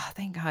 Ah,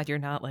 thank God you're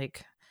not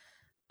like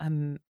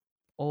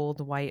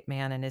old white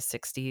man in his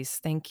 60s.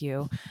 Thank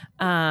you.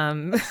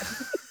 Um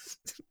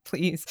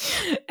please.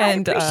 I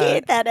And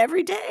appreciate that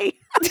every day.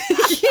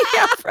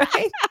 yeah,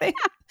 right.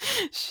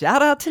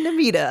 Shout out to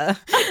Namita.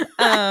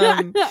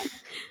 Um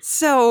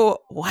so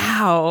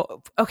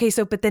wow. Okay,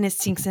 so but then it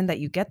sinks in that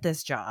you get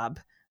this job.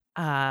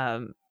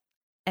 Um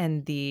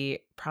and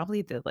the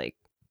probably the like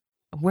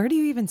where do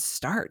you even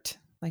start?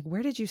 Like,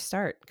 where did you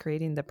start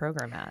creating the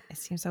program at? It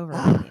seems Oh,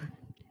 overwhelming.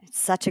 it's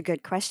such a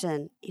good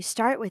question. You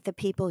start with the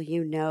people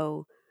you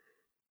know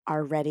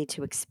are ready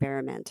to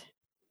experiment,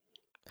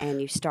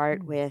 and you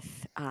start Ooh.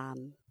 with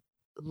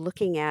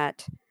looking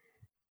at,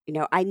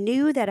 I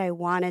knew that I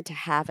wanted to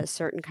have a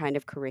certain kind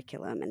of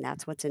curriculum, and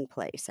that's what's in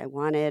place. I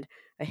wanted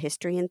a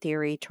history and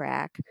theory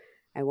track.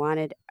 I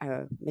wanted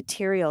a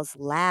materials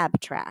lab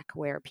track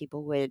where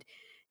people would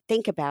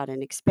think about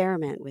and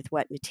experiment with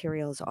what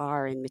materials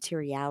are and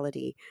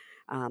materiality.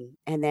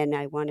 And then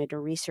I wanted a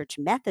research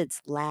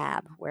methods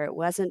lab where it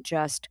wasn't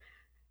just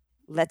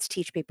let's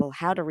teach people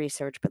how to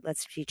research, but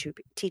let's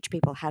teach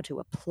people how to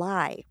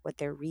apply what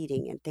they're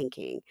reading and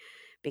thinking,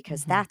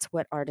 because Hmm. that's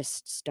what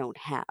artists don't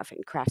have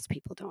and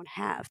craftspeople don't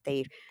have.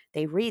 They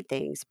read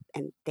things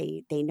and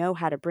they know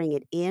how to bring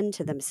it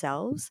into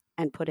themselves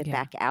and put it Yeah.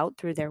 back out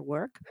through their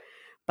work.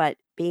 But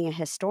being a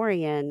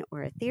historian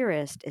or a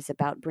theorist is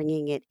about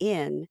bringing it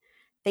in,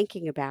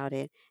 thinking about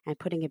it, and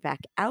putting it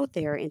back out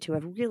there into a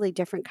really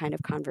different kind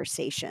of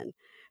conversation.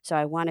 So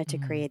I wanted to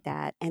Mm. create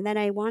that, and then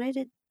I wanted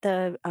it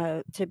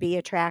to be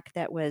a track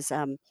that was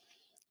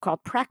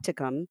called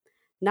practicum,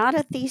 not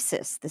a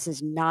thesis. This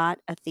is not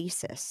a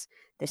thesis.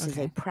 This is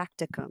a Okay.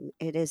 practicum.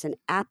 It is an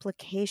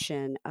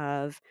application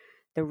of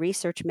the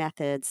research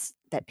methods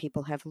that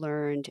people have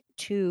learned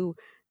to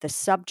the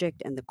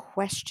subject and the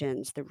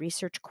questions, the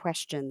research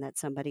question that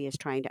somebody is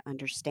trying to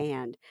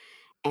understand.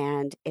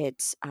 And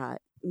it's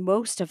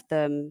most of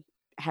them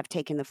have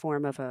taken the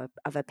form of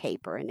a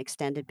paper, an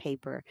extended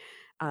paper.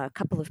 A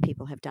couple of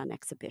people have done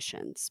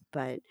exhibitions,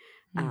 but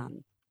Mm.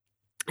 um,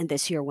 and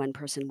this year one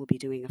person will be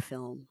doing a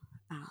film.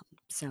 Um,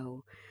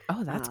 so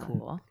Oh, that's uh,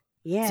 cool.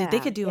 So they yeah,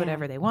 could do yeah.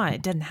 whatever they want.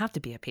 It doesn't have to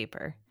be a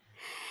paper.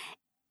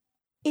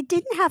 It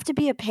didn't have to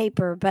be a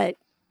paper, but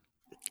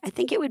I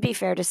think it would be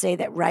fair to say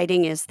that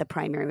writing is the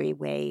primary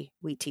way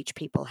we teach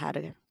people how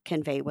to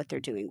convey what they're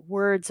doing.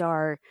 Words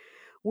are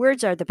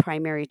the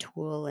primary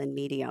tool and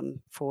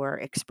medium for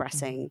Hmm.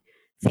 expressing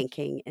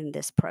thinking in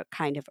this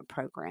kind of a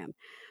program.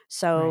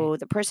 Right. So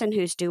the person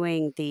who's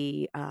doing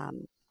the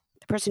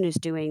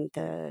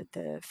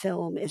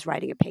film is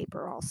writing a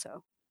paper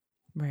also.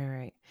 Right.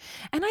 Right.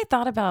 And I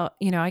thought about,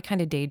 I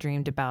kind of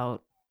daydreamed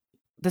about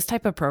this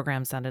type of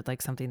program sounded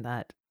like something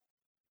that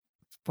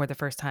for the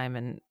first time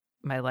in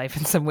my life,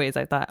 in some ways,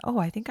 I thought, oh,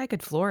 I think I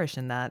could flourish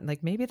in that.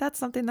 Like maybe that's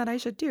something that I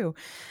should do.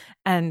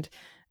 And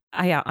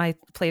I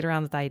played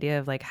around with the idea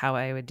of like how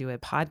I would do a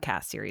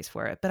podcast series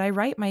for it, but I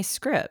write my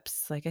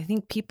scripts. Like I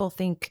think people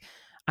think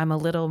I'm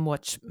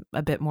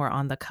a bit more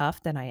on the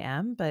cuff than I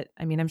am, but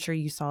I mean, I'm sure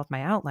you saw with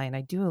my outline,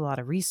 I do a lot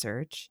of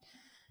research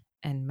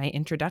and my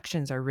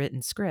introductions are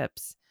written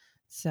scripts.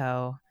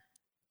 So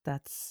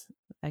that's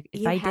like, if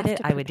You I did have it,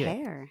 to I would do it.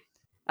 prepare.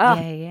 Oh,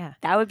 Yeah, yeah, yeah.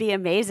 that would be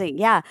amazing.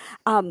 Yeah.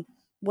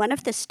 One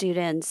of the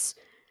students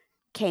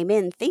came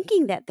in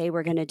thinking that they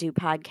were going to do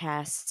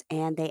podcasts,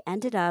 and they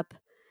ended up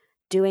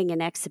doing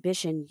an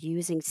exhibition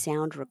using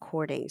sound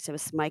recordings. It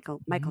was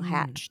Michael Mm,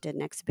 Hatch did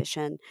an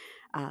exhibition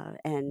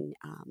and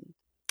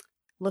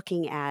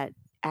looking at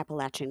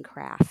Appalachian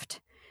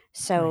craft.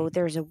 So right.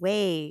 there's a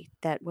way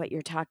that what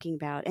you're talking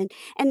about, and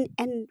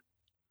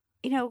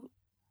you know,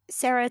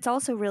 Sarah, it's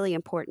also really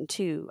important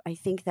too. I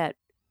think that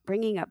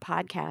bringing up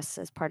podcasts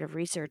as part of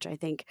research, I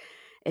think,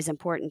 is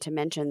important to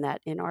mention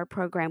that in our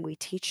program, we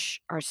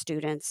teach our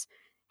students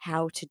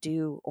how to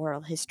do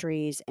oral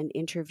histories and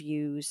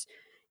interviews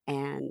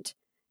and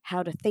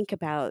how to think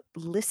about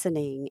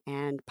listening.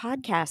 And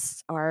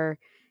podcasts are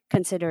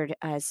considered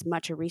as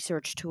much a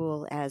research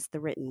tool as the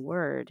written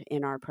word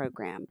in our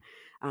program.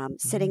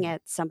 Sitting Mm,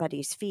 at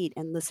somebody's feet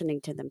and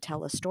listening to them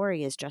tell a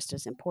story is just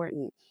as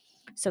important.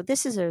 So,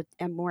 this is a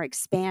more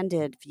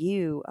expanded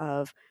view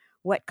of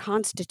what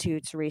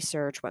constitutes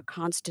research, what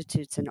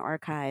constitutes an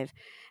archive.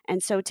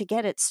 And so, to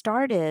get it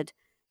started,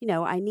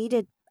 I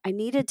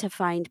needed to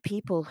find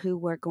people who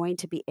were going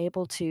to be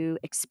able to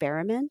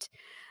experiment,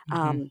 hmm.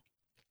 um,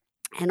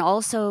 and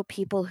also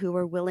people who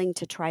were willing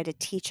to try to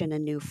teach in a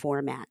new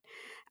format.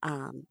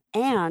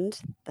 And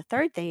the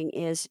third thing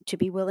is to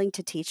be willing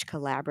to teach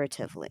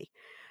collaboratively.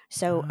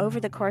 So, over Oh,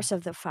 the yeah. course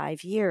of the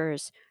 5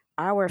 years,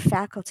 our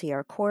faculty,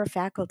 our core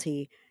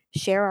faculty,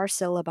 share our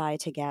syllabi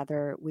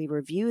together. We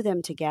review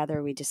them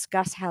together. We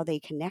discuss how they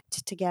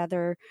connect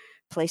together.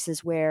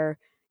 Places where,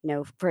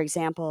 for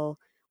example,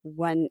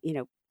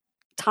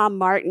 Tom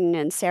Martin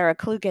and Sarah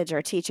Klugage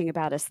are teaching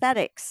about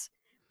aesthetics,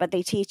 but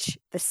they teach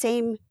the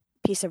same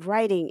piece of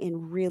writing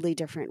in really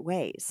different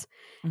ways.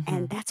 Hmm.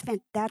 And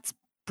that's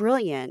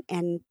brilliant.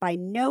 And by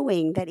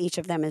knowing that each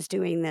of them is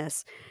doing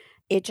this,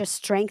 it just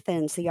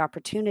strengthens the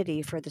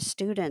opportunity for the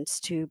students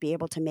to be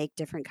able to make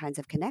different kinds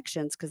of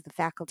connections because the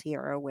faculty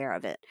are aware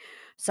of it.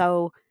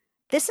 So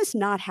this is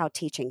not how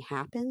teaching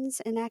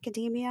happens in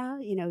academia.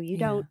 You Yeah.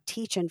 don't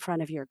teach in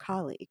front of your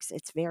colleagues.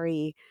 It's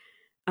very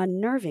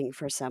unnerving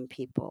for some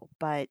people,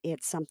 but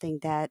it's something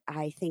that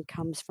I think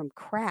comes from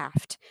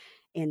craft,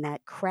 in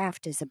that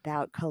craft is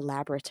about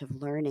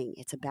collaborative learning,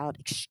 it's about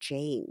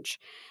exchange.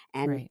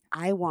 And Right.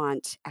 I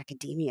want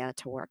academia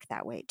to work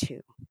that way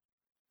too.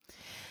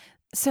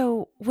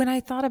 So when I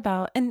thought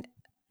about, and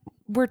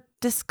we're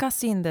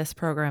discussing this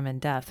program in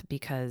depth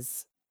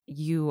because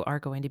you are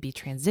going to be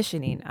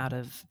transitioning out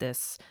of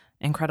this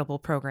incredible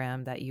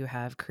program that you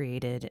have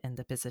created in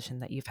the position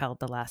that you've held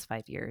the last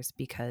 5 years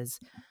because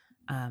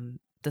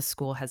the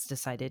school has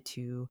decided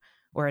to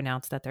or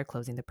announced that they're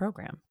closing the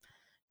program,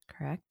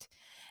 correct?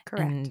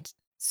 Correct. And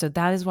so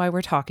that is why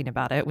we're talking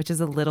about it, which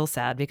is a little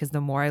sad because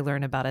the more I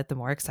learn about it, the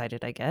more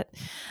excited I get.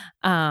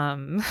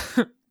 Um,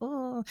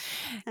 oh.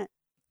 Uh,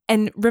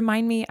 And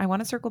remind me, I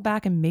want to circle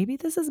back and maybe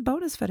this is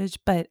bonus footage,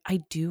 but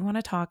I do want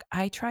to talk.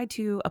 I tried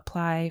to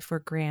apply for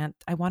grant.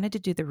 I wanted to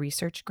do the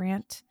research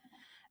grant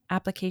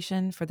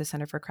application for the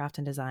Center for Craft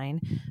and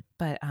Design,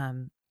 but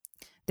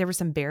there were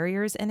some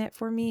barriers in it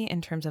for me in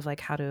terms of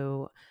like how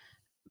to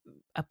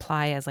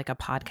apply as like a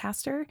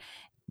podcaster.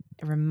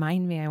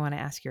 Remind me, I want to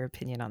ask your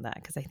opinion on that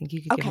because I think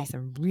you could give me Okay.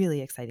 some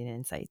really exciting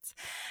insights.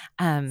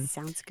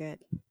 Sounds good.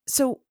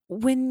 So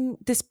when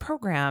this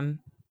program,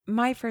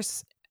 my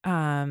first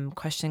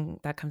question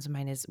that comes to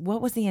mind is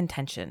what was the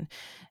intention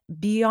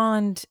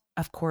beyond,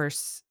 of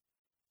course,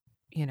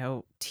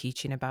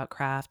 teaching about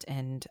craft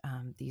and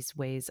these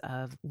ways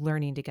of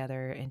learning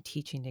together and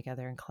teaching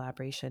together in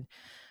collaboration.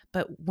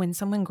 But when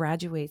someone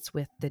graduates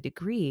with the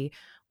degree,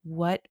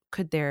 what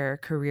could their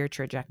career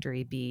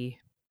trajectory be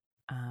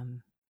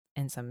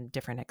in some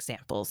different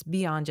examples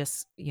beyond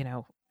just,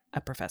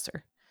 a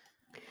professor?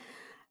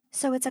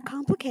 So it's a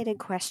complicated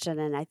question,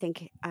 and I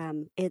think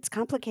it's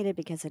complicated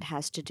because it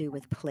has to do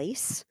with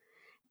place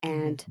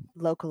and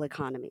Mm-hmm. local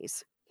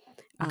economies.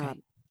 Okay.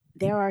 Um,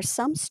 there are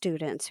some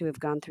students who have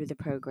gone through the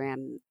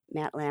program,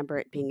 Matt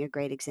Lambert being a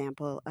great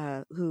example,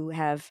 who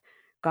have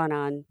gone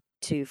on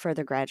to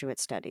further graduate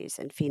studies,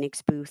 and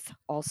Phoenix Booth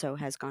also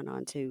has gone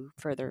on to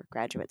further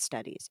graduate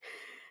studies.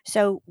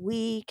 So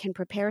we can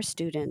prepare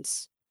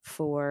students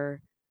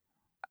for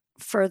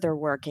further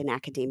work in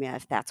academia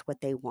if that's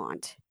what they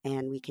want,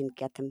 and we can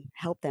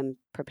help them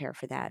prepare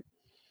for that.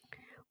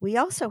 We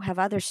also have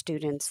other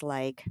students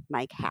like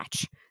Mike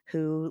Hatch,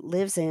 who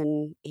lives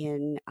in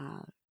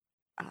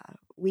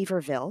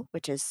Weaverville,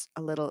 which is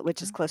Oh,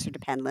 closer to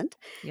Penland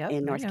yep. in I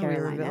North know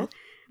Carolina. Weaverville.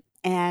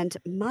 And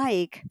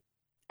Mike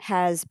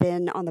has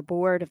been on the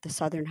board of the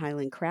Southern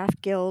Highland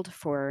Craft Guild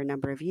for a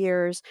number of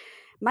years.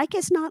 Mike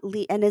is not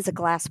and is a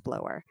glass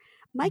blower.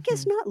 Mike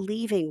is Mm-hmm. not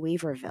leaving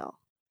Weaverville.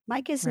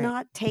 Mike is Right.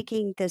 not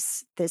taking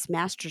this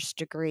master's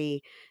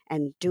degree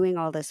and doing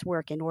all this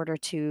work in order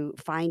to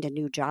find a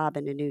new job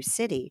in a new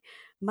city.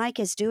 Mike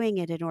is doing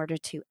it in order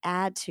to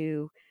add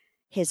to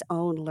his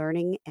own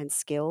learning and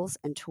skills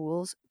and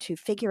tools to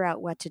figure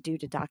out what to do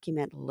to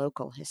document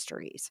local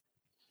histories.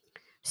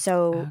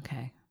 So,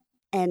 Okay.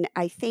 and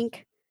I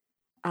think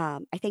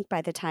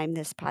by the time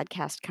this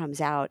podcast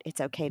comes out,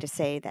 it's okay to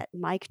say that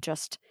Mike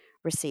just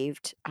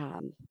received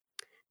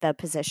the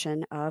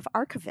position of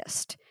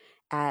archivist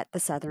at the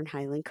Southern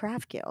Highland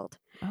Craft Guild.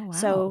 Oh, wow.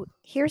 So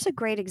here's a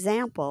great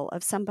example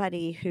of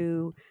somebody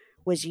who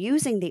was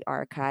using the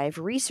archive,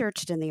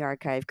 researched in the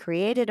archive,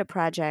 created a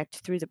project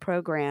through the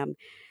program,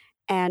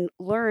 and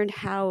learned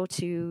how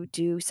to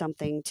do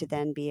something to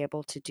then be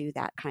able to do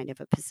that kind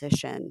of a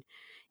position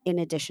in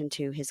addition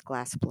to his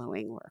glass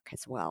blowing work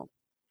as well.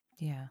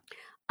 Yeah.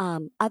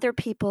 Other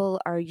people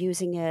are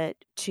using it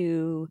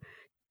to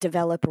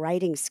develop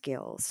writing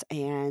skills.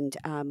 And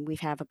we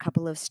have a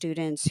couple of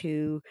students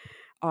who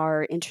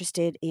are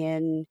interested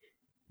in,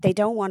 they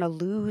don't want to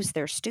lose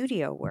their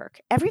studio work.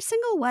 Every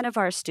single one of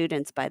our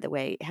students, by the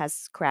way,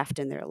 has craft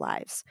in their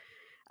lives.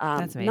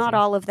 That's Not amazing.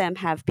 all of them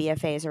have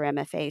BFAs or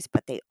MFAs,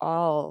 but they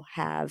all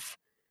have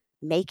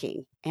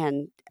making,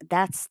 and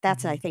that's I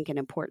Mm-hmm. think an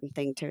important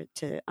thing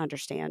to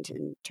understand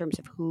in terms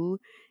of who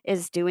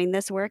is doing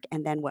this work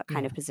and then what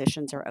kind Yeah. of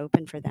positions are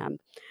open for them.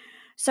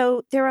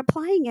 So they're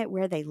applying it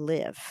where they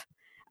live.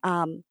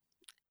 Um,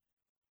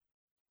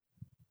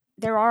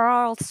 there are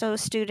also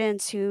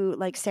students who,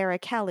 like Sarah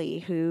Kelly,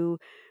 who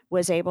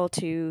was able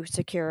to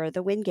secure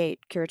the Wingate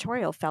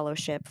Curatorial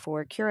Fellowship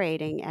for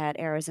curating at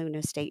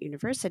Arizona State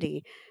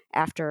University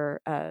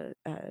after a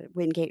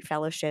Wingate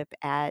Fellowship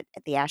at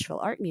the Asheville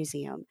Art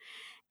Museum.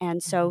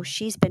 And so Mm-hmm.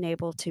 she's been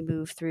able to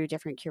move through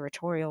different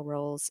curatorial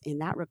roles in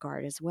that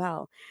regard as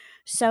well.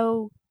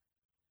 So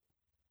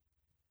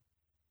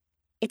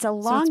it's a So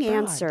it's long broad.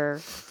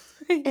 answer.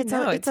 No, It's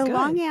it's a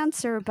long good.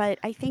 answer, but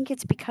I think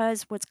it's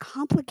because what's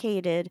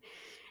complicated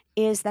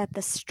is that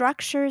the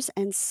structures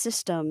and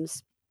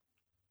systems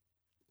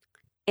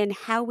in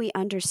how we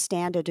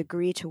understand a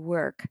degree to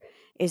work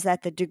is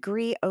that the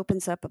degree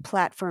opens up a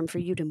platform for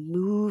you to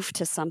move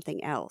to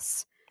something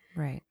else.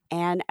 Right.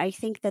 And I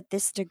think that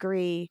this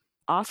degree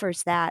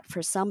offers that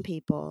for some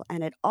people.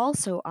 And it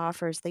also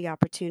offers the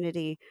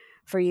opportunity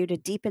for you to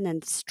deepen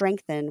and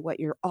strengthen what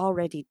you're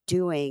already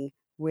doing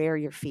where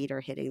your feet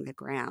are hitting the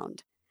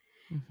ground.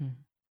 Mm-hmm.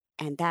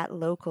 And that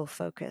local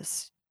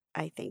focus,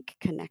 I think,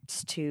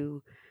 connects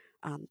to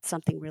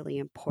something really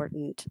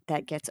important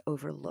that gets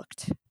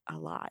overlooked a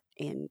lot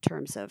in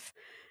terms of,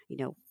 you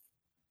know,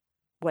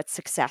 what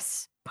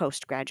success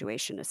post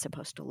graduation is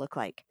supposed to look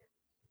like.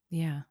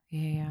 Yeah.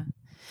 Yeah. Yeah.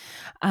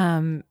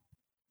 Um,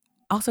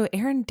 Also,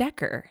 Aaron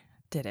Decker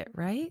did it,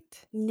 right?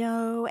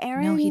 No, No, he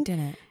Aaron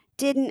didn't.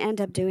 didn't end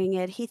up doing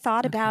it. He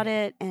thought about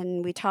Okay. it,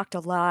 and we talked a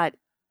lot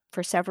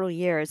for several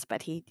years,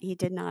 but he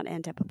did not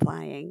end up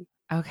applying.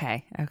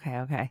 Okay.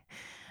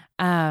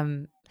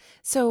 Um,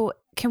 so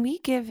can we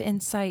give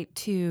insight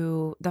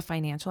to the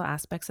financial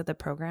aspects of the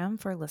program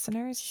for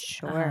listeners?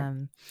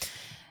 Sure.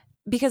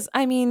 Because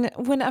I mean,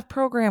 when a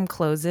program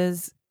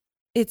closes,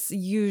 it's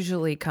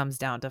usually comes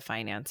down to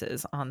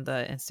finances on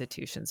the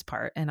institution's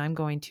part. And I'm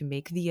going to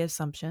make the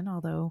assumption,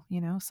 although,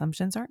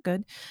 assumptions aren't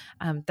good,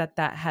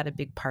 that had a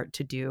big part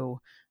to do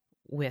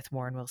with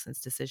Warren Wilson's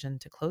decision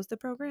to close the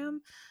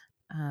program.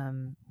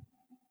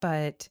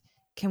 But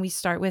can we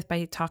start with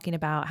by talking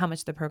about how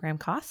much the program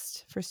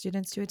costs for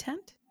students to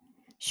attend?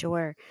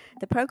 Sure.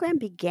 The program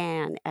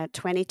began at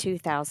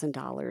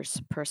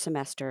 $22,000 per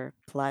semester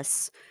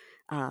plus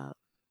uh,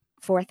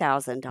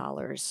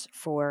 $4,000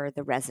 for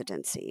the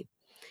residency.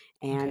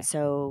 And Okay.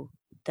 so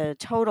the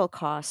total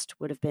cost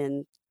would have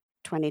been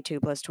 22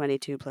 plus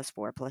 22 plus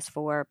 4 plus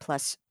 4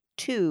 plus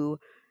 2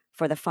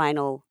 for the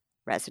final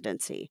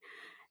residency.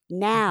 Mhm.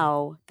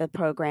 Now the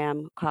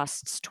program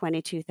costs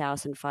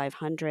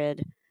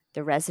 22,500.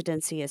 The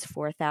residency is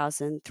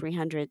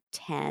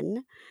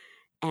 4,310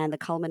 and the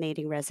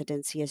culminating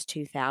residency is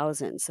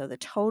 2,000. So the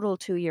total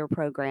 2-year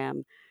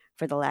program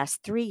for the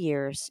last 3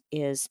 years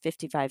is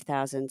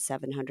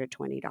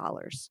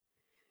 $55,720.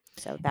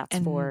 So that's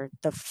And for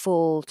the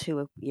full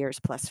 2 years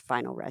plus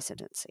final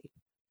residency.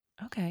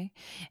 okay.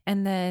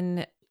 And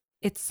then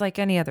it's like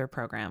any other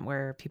program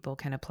where people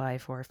can apply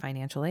for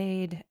financial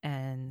aid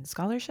and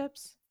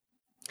scholarships?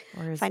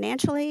 Or is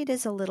Financial aid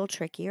is a little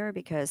trickier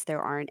because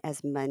there aren't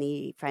as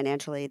many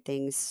financial aid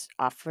things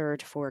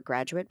offered for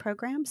graduate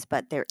programs,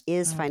 but there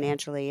is okay.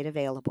 financial aid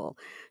available.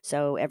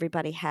 So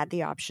everybody had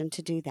the option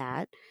to do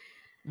that.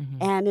 Hmm.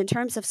 And in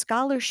terms of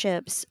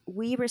scholarships,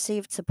 we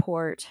received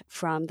support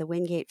from the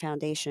Wingate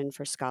Foundation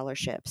for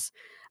scholarships.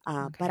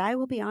 But Okay. I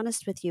will be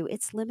honest with you,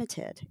 it's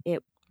limited.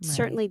 It Right.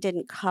 certainly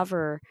didn't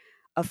cover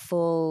a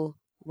full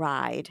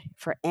ride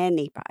for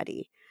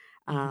anybody.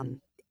 Hmm.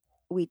 Um,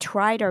 we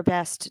tried our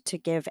best to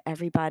give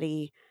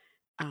everybody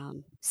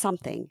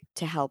something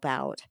to help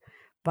out,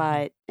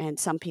 Hmm. and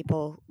some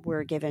people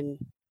were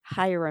given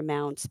higher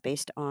amounts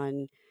based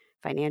on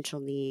financial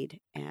need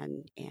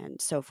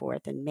and so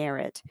forth and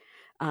merit.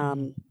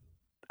 Hmm.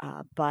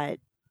 Um, but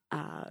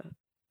uh,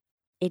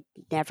 it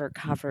never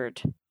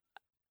covered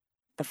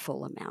the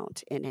full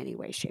amount in any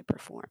way, shape, or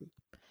form.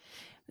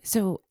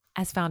 So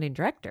as founding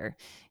director,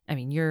 I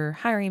mean, you're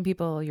hiring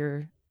people,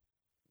 you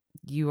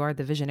are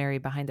the visionary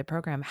behind the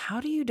program.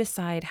 How do you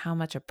decide how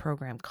much a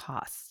program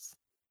costs?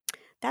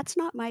 That's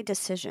not my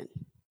decision.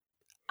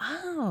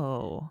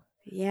 Oh,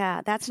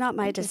 Yeah, that's not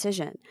my interesting.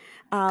 decision.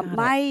 Got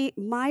it.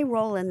 My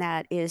role in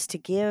that is to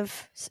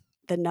give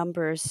the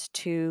numbers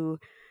to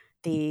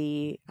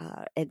the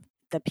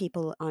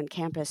people on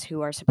campus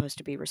who are supposed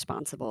to be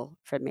responsible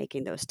for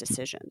making those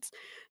decisions.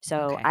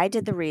 So Okay. I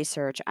did the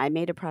research, I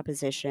made a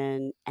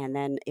proposition, and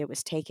then it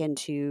was taken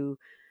to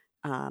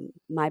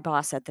my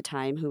boss at the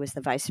time, who was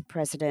the vice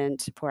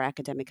president for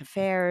academic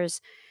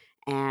affairs,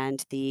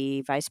 and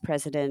the vice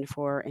president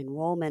for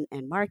enrollment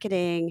and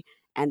marketing,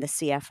 and the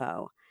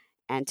CFO,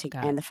 Got and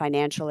it. the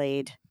financial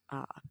aid,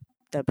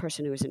 the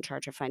person who was in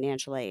charge of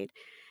financial aid,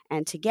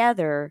 and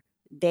together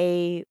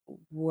they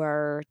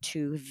were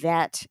to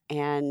vet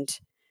and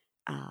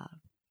uh,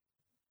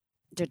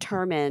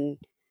 determine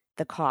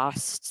the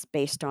costs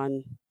based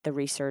on the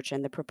research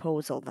and the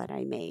proposal that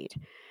I made.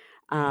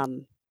 Right.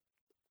 Um,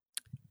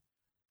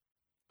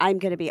 I'm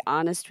going to be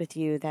honest with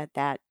you that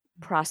that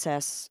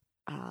process,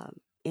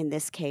 in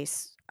this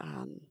case,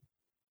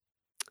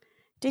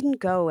 didn't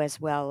go as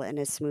well and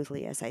as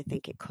smoothly as I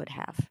think it could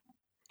have.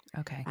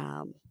 Okay.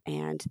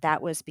 And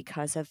that was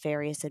because of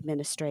various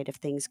administrative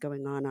things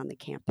going on the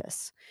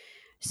campus.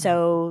 Right.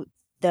 So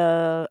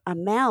the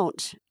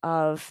amount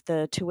of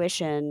the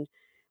tuition,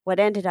 what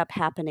ended up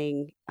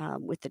happening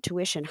with the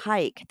tuition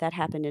hike that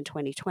happened in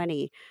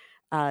 2020,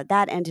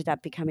 that ended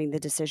up becoming the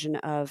decision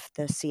of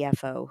the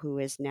CFO, who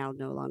is now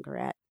no longer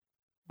at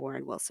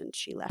Warren Wilson.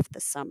 She left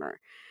this summer,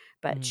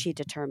 but Mm. she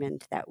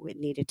determined that it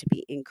needed to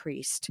be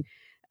increased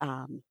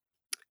um,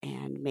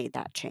 and made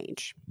that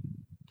change.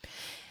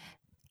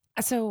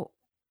 So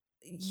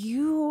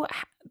you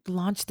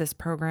launched this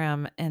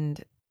program,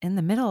 and in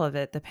the middle of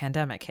it, the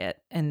pandemic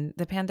hit, and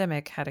the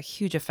pandemic had a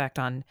huge effect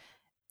on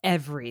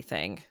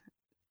everything,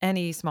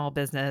 any small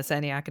business,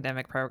 any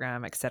academic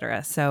program, et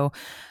cetera. So,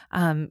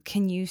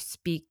 can you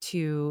speak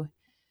to,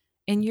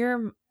 in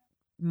your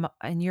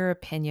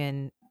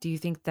opinion, do you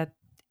think that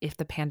if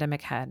the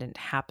pandemic hadn't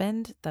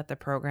happened, that the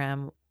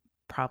program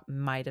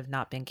might have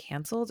not been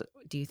canceled?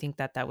 Do you think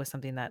that that was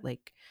something that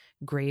like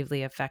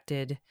gravely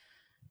affected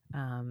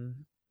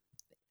um,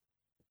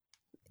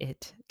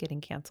 it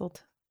getting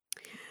canceled?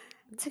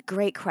 It's a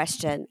great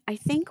question. I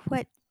think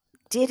what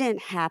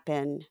didn't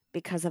happen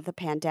because of the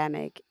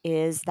pandemic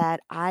is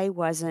that I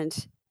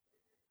wasn't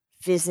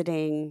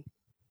visiting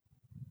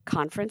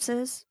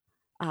conferences.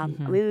 I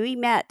Hmm. mean, we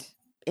met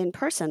in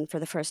person for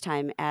the first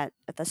time at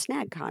the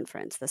SNAG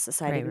conference, the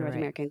Society Right, of right, North right.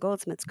 American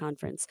Goldsmiths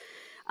conference.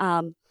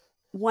 Um,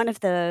 one of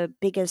the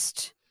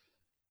biggest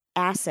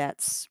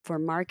assets for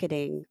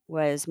marketing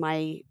was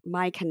my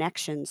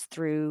connections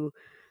through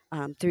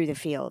the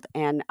field,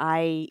 and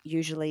I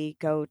usually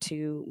go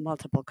to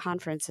multiple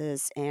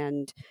conferences,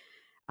 and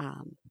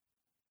um,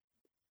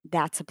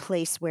 that's a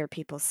place where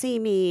people see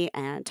me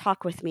and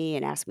talk with me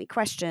and ask me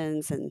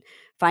questions and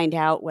find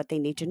out what they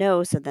need to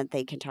know so that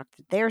they can talk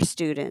to their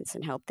students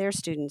and help their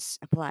students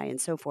apply and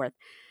so forth.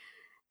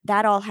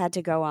 That all had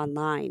to go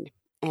online,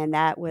 and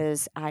that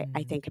was, I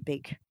Mm. think, a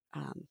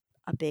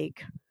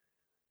big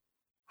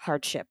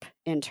hardship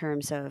in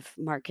terms of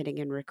marketing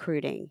and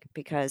recruiting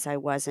because I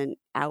wasn't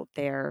out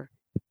there.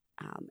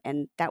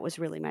 And that was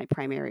really my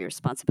primary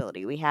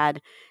responsibility. We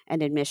had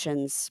an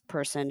admissions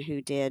person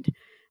who did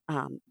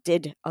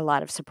a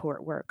lot of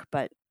support work,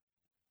 but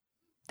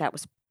that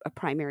was a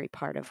primary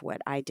part of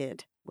what I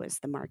did was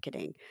the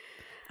marketing.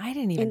 I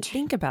didn't even And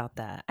think about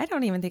that. I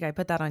don't even think I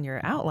put that on your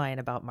outline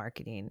about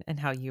marketing and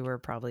how you were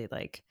probably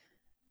like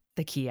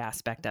the key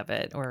aspect of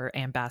it or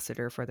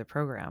ambassador for the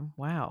program.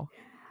 Wow.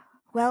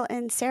 well,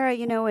 and Sarah,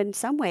 in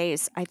some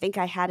ways, I think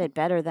I had it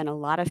better than a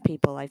lot of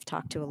people. I've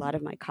talked to a lot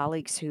of my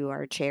colleagues who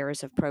are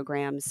chairs of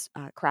programs,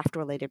 craft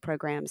related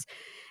programs.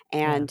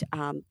 Yeah.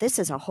 And this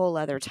is a whole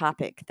other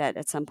topic that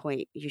at some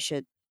point you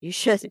should you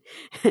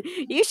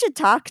should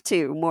talk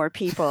to more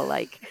people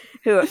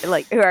who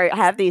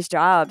have these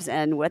jobs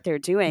and what they're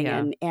doing.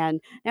 Yeah.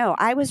 And no,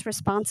 I was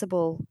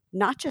responsible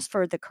not just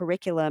for the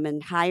curriculum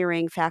and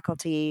hiring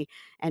faculty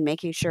and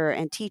making sure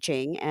and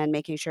teaching and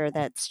making sure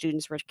that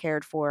students were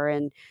cared for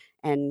and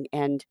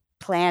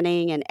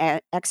planning and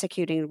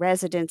executing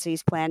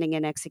residencies, planning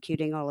and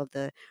executing all of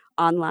the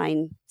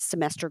online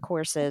semester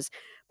courses,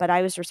 but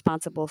I was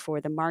responsible for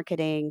the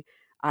marketing.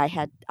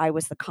 I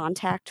was the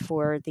contact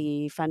for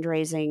the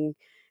fundraising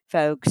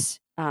folks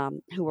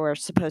who were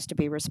supposed to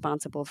be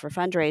responsible for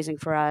fundraising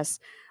for us.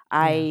 Yeah.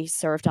 I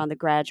served on the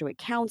graduate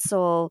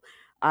council.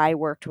 I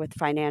worked with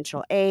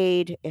financial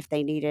aid if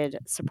they needed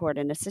support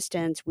and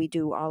assistance. We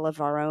do all of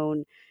our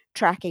own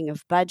tracking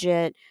of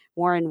budget.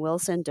 Warren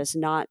Wilson does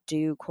not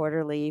do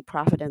quarterly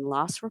profit and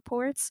loss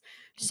reports.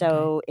 Okay.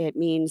 So it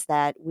means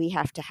that we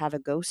have to have a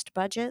ghost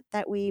budget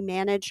that we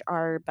manage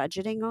our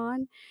budgeting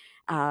on.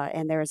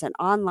 And there's an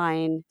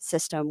online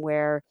system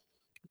where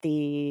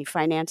the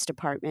finance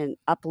department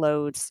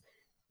uploads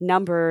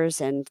numbers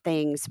and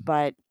things,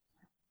 but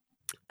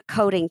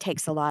coding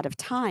takes a lot of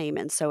time.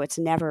 And so it's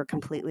never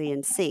completely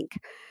in sync.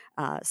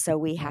 So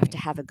we have to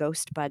Right. have a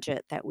ghost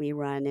budget that we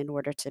run in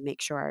order to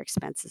make sure our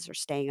expenses are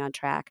staying on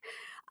track.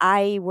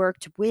 I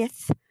worked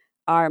with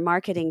our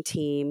marketing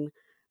team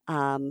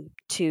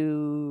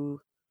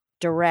to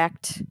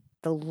direct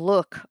the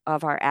look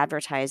of our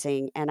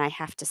advertising. And I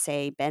have to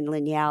say, Ben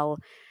Lignell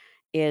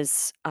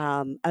is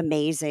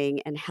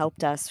amazing and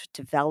helped us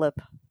develop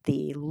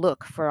the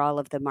look for all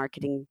of the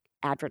marketing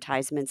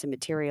advertisements and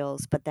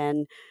materials. But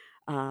then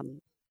um,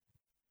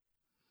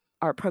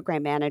 our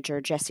program manager,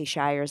 Jesse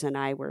Shires, and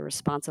I were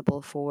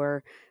responsible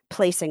for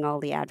placing all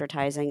the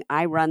advertising.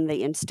 I run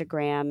the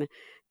Instagram,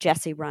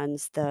 Jesse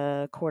runs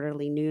the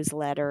quarterly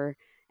newsletter,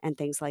 and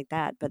things like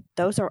that. But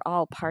those are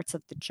all parts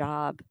of the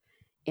job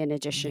in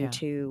addition Yeah.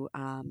 to,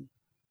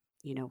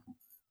 you know,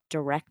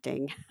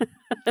 directing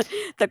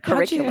the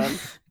How'd you curriculum.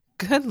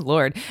 Good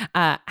Lord.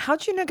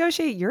 How'd you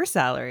negotiate your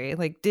salary?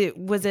 Like,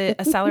 was it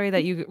a salary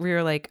that you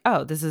were like,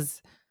 oh, this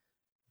is,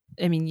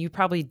 I mean, you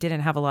probably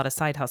didn't have a lot of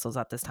side hustles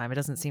at this time. It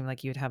doesn't seem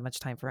like you'd have much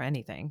time for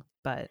anything,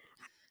 but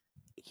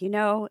you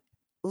know,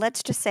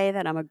 let's just say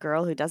that I'm a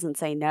girl who doesn't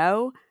say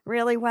no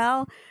really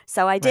well.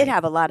 So I did right,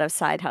 have a lot of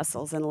side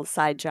hustles and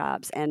side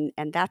jobs, and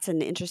that's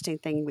an interesting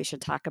thing we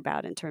should talk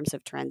about in terms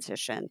of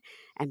transition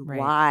and right.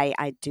 why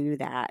I do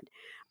that.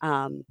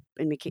 And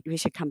we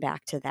should come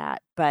back to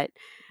that. But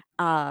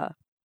uh,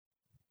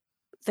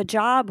 the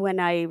job, when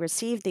I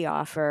received the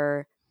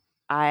offer,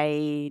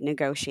 I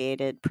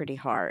negotiated pretty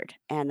hard,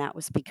 and that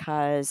was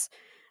because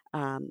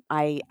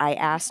I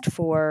asked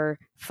for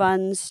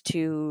funds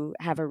to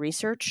have a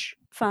research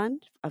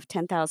fund of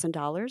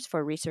 $10,000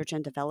 for research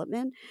and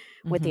development,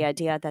 with Hmm. the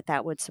idea that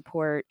that would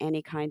support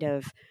any kind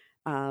of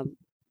um,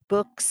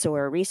 books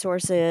or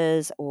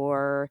resources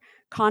or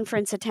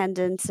conference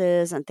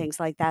attendances and things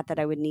like that that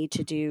I would need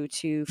to do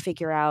to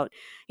figure out,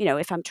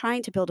 if I'm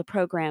trying to build a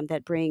program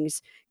that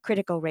brings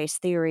critical race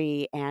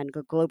theory and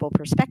a global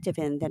perspective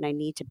in, then I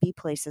need to be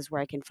places where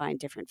I can find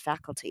different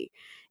faculty.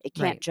 It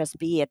can't Right, just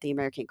be at the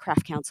American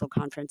Craft Council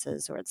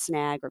conferences or at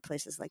SNAG or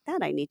places like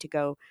that. I need to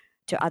go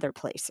to other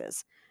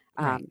places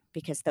right.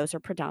 because those are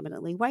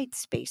predominantly white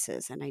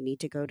spaces, and I need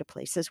to go to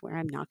places where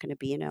I'm not going to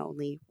be in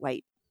only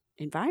white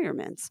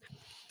environments.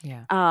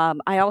 Yeah.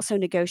 I also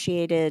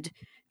negotiated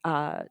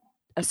uh,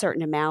 a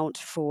certain amount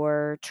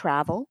for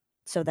travel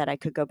so that I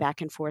could go back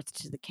and forth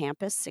to the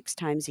campus 6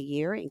 times a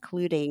year,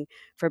 including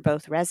for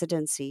both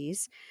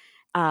residencies,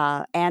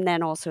 and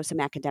then also some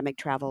academic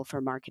travel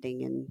for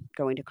marketing and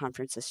going to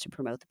conferences to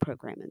promote the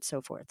program and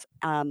so forth.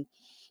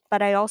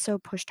 but I also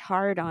pushed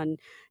hard on,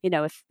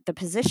 if the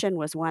position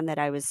was one that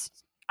I was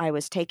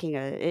taking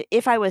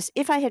if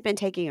I had been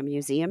taking a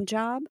museum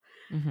job,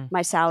 Mm-hmm.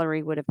 my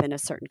salary would have been a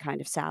certain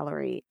kind of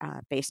salary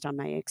based on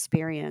my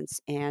experience.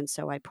 And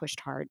so I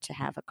pushed hard to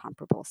have a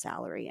comparable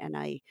salary, and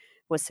I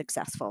was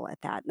successful at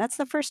that. And that's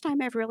the first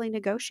time I've really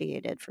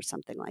negotiated for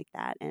something like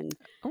that. And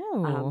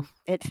Oh,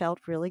 it felt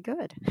really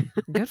good.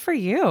 good for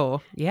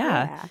you.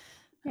 Yeah.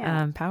 Yeah.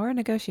 Yeah. Power of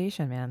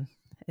negotiation, man.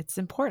 It's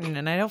important.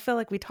 And I don't feel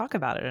like we talk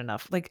about it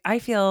enough. Like,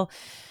 I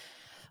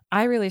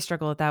really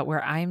struggle with that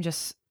where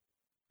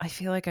I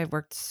feel like I've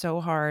worked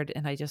so hard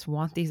and I just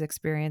want these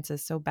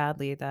experiences so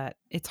badly that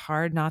it's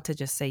hard not to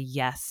just say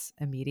yes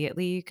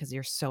immediately because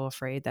you're so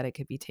afraid that it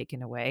could be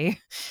taken away.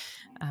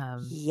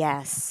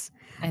 Yes.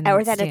 Or And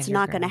that it's stand your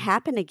not going to ground.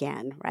 happen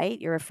again, right?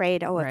 You're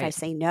afraid, oh, if I Right.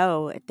 say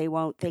no, they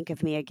won't think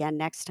of me again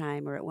next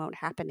time, or it won't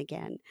happen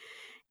again.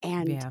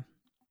 And Yeah.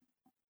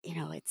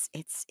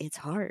 it's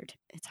hard.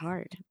 It's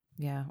hard.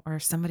 Yeah. Or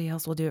somebody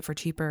else will do it for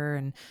cheaper.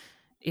 And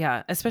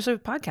yeah, especially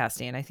with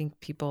podcasting. I think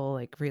people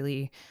like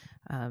really,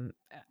 um,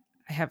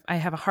 I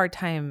have a hard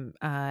time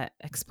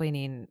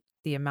explaining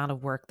the amount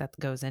of work that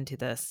goes into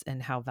this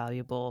and how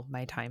valuable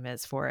my time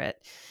is for it.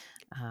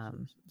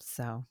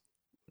 So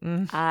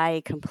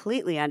I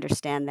completely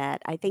understand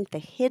that. I think the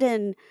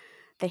hidden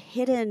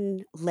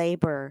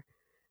labor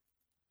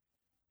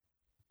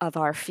of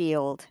our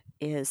field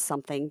is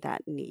something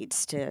that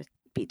needs to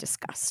be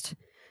discussed.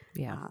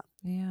 yeah, Uh,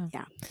 yeah.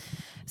 yeah.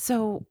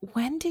 So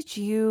when did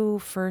you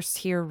first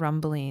hear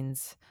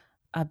rumblings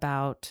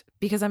about?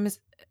 Because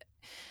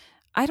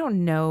I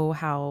don't know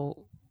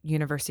how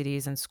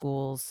universities and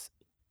schools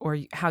or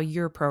how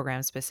your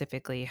program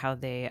specifically how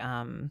they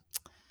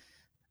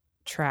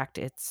tracked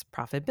its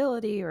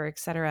profitability or et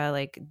cetera.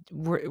 Like,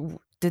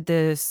 did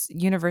this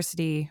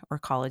university or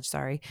college,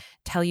 sorry,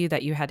 tell you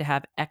that you had to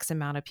have X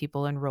amount of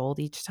people enrolled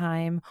each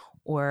time,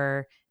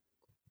 or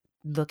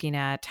looking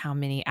at how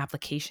many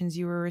applications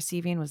you were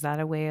receiving? Was that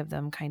a way of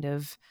them kind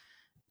of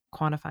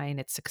quantifying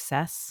its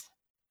success?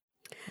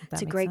 If It's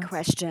that a makes great sense.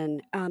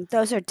 question.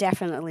 Those are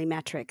definitely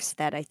metrics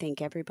that I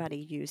think everybody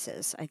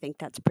uses. I think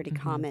that's pretty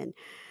Mm-hmm. common.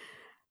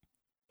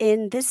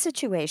 In this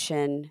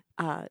situation,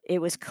 it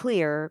was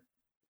clear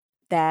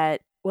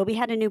that, well, we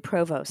had a new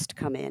provost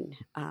come in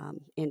What's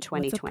a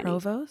 2020.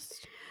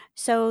 provost?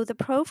 So the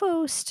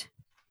provost,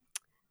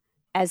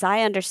 as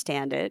I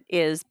understand it,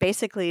 is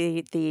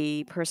basically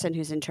the person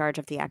who's in charge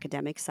of the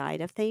academic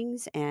side of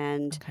things,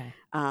 and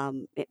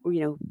Okay.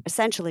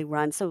 essentially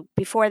runs. So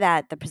before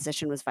that, the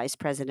position was vice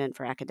president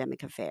for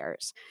academic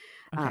affairs.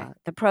 Okay.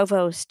 The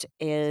provost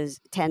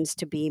tends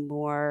to be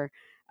more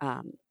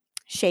um,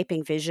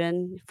 shaping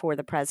vision for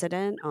the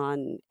president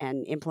on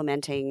and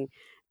implementing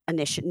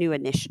new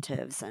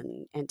initiatives,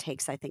 and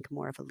takes, I think,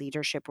 more of a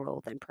leadership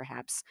role than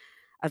perhaps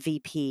a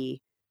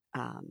VP,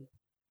 um,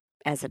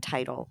 as a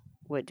title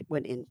would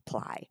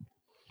imply.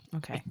 I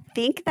Okay.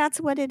 think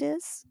that's what it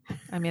is.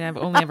 I mean, I've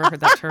only ever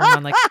heard that term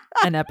on like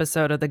an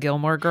episode of the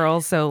Gilmore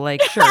Girls. So,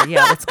 like, sure.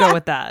 Yeah. Let's go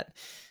with that.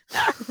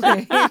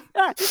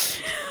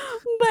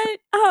 But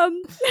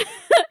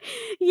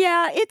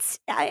yeah,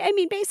 I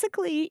mean,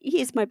 basically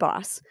he's my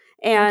boss.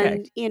 Okay.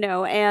 And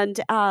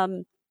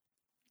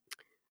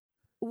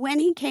when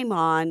he came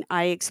on,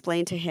 I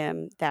explained to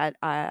him that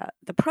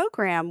the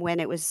program, when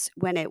it was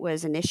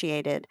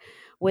initiated,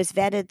 was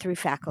vetted through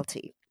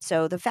faculty.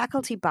 So the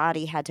faculty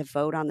body had to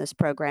vote on this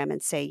program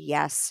and say,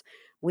 yes,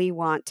 we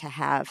want to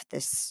have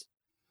this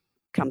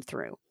come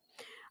through.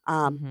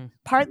 Mm-hmm.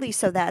 Partly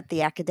so that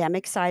the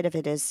academic side of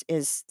it is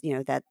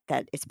that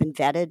it's been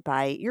vetted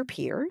by your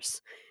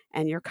peers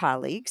and your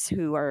colleagues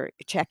who are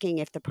checking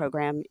if the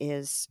program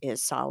is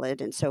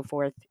solid and so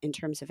forth in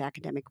terms of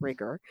academic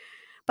rigor,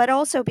 but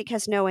also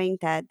because knowing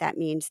that that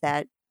means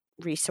that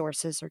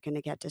resources are going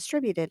to get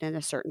distributed in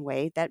a certain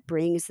way that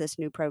brings this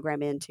new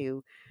program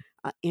into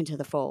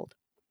the fold.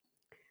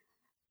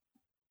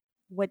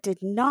 What did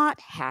not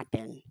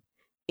happen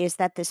is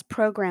that this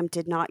program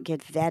did not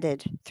get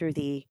vetted through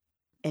the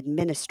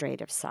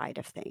administrative side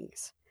of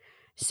things.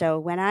 So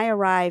when I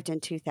arrived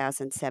in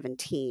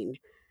 2017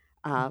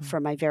 Mm-hmm. for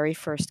my very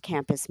first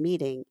campus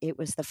meeting, it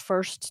was the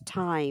first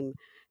time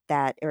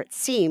or it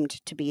seemed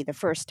to be the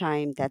first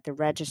time that the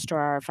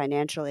registrar,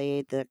 financial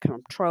aid, the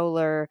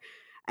comptroller,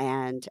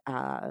 and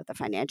the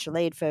financial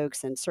aid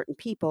folks and certain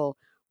people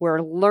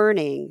were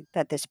learning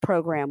that this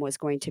program was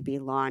going to be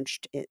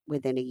launched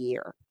within a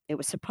year. It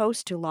was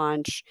supposed to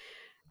launch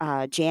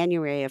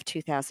January of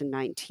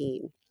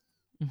 2019.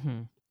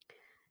 Mm-hmm.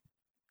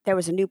 There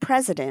was a new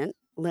president,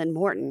 Lynn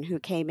Morton, who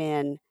came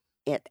in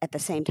at the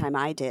same time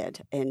I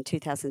did in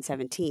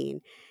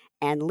 2017.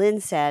 And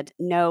Lynn said,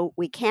 no,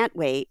 we can't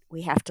wait.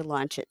 We have to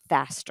launch it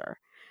faster.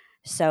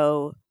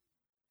 So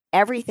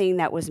everything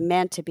that was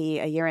meant to be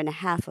a year and a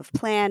half of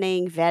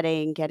planning,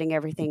 vetting, getting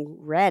everything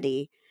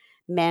ready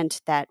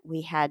meant that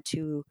we had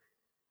to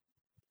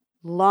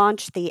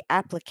launch the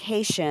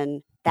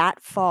application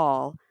that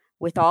fall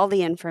with all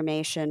the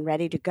information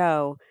ready to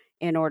go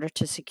in order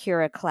to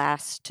secure a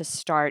class to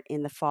start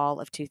in the fall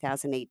of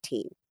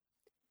 2018.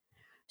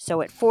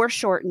 So it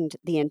foreshortened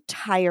the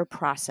entire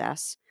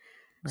process.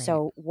 Right.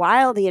 So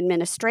while the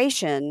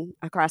administration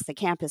across the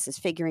campus is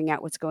figuring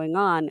out what's going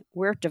on,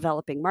 we're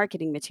developing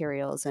marketing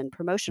materials and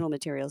promotional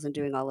materials and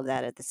doing all of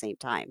that at the same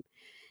time.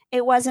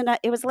 It was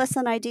less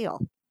than ideal.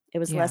 It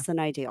was Yeah. less than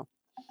ideal.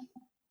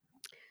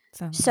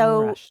 Sounds a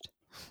little So rushed.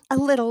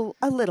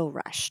 a little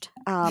rushed.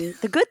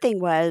 The good thing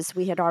was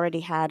we had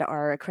already had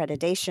our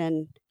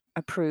accreditation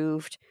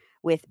approved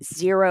with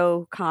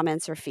zero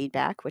comments or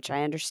feedback, which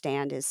I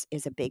understand is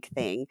a big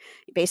thing.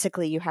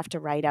 Basically, you have to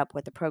write up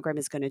what the program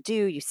is going to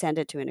do. You send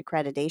it to an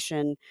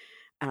accreditation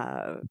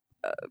uh,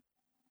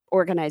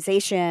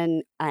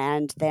 organization,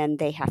 and then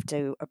they have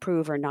to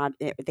approve or not.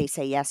 They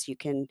say yes, you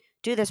can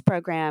do this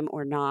program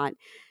or not.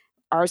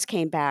 Ours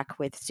came back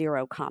with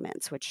zero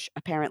comments, which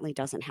apparently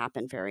doesn't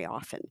happen very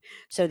often.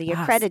 So the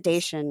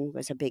accreditation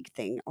was a big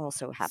thing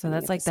also So happening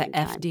that's at the like the same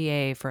time.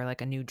 FDA for like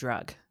a new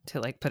drug,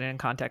 to like put it in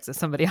context of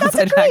somebody That's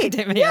outside of great.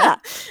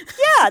 academia.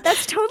 Yeah,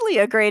 that's totally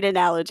a great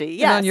analogy.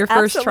 Yes, and on your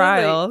first absolutely.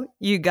 trial,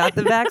 you got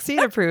the vaccine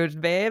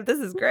approved, babe. This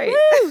is great.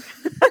 Woo!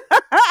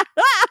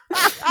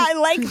 I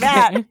like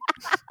that.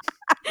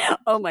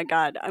 Oh my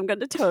God, I'm going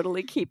to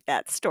totally keep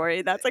that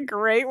story. That's a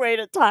great way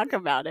to talk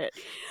about it.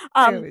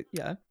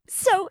 Yeah.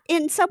 So,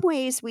 in some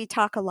ways, we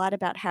talk a lot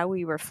about how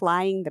we were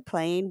flying the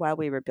plane while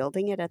we were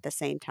building it at the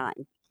same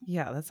time.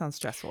 Yeah, that sounds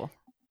stressful.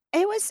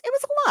 It was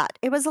a lot.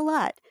 It was a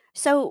lot.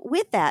 So,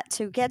 with that,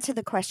 to get to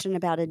the question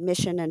about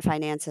admission and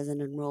finances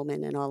and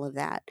enrollment and all of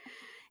that,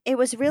 it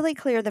was really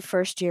clear the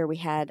first year we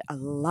had a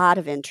lot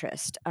of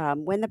interest.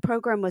 When the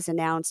program was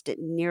announced, it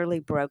nearly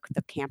broke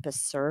the campus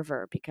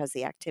server because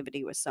the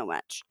activity was so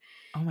much.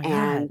 Oh my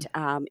And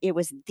God. it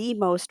is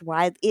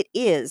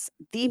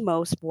the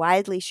most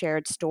widely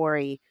shared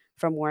story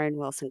from Warren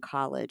Wilson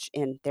College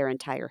in their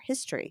entire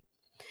history.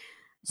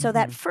 So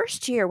that Mhm.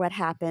 first year, what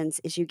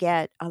happens is you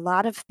get a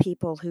lot of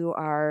people who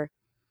are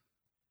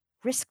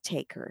risk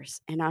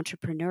takers and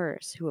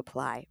entrepreneurs who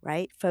apply,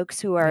 right? Folks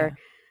who are Yeah.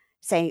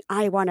 saying,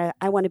 I want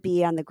to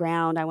be on the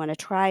ground, I want to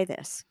try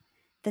this.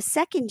 The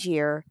second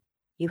year,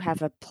 you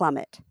have a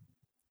plummet,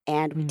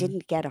 and we Mm.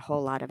 didn't get a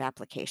whole lot of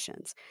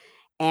applications.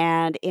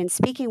 And in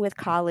speaking with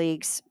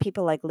colleagues,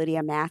 people like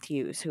Lydia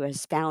Matthews, who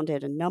has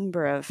founded a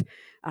number of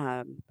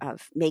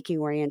making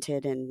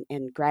oriented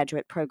and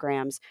graduate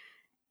programs,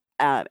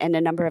 and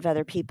a number of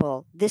other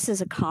people, this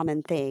is a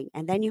common thing.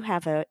 And then you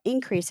have an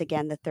increase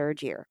again the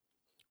third year.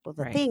 Well,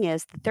 the Right. thing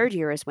is, the third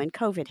year is when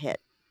COVID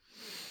hit.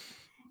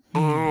 Mm.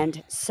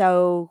 And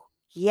so,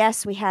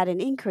 yes, we had an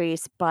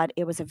increase, but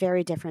it was a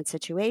very different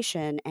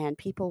situation. And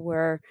people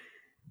were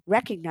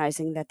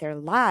recognizing that their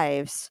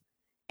lives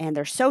and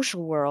their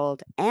social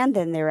world and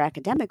then their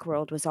academic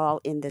world was all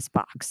in this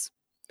box.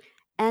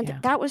 And Yeah.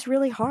 that was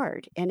really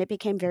hard and it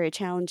became very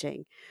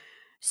challenging.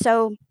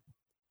 So,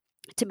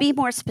 to be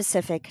more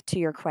specific to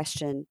your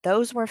question,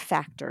 those were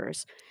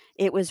factors.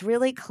 It was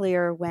really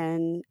clear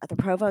when the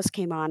provost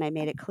came on, I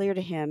made it clear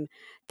to him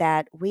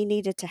that we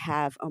needed to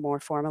have a more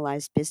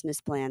formalized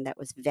business plan that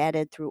was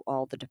vetted through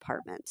all the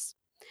departments.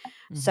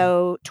 Mhm.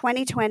 So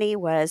 2020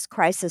 was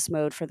crisis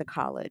mode for the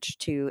college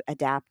to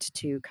adapt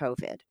to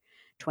COVID.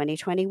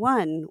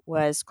 2021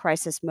 was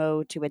crisis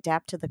mode to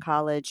adapt to the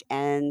college,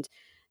 and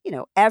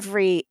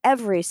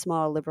every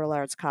small liberal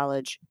arts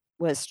college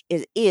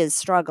is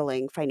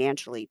struggling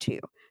financially too.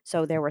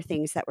 So there were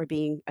things that were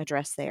being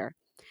addressed there.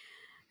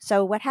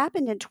 So what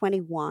happened in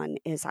 21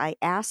 is I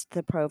asked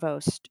the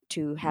provost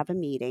to have a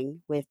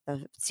meeting with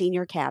the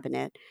senior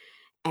cabinet,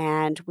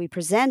 and we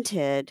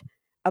presented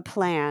a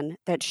plan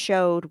that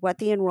showed what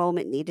the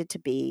enrollment needed to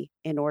be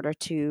in order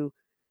to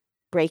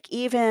break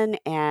even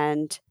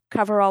and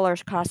cover all our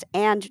costs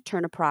and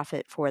turn a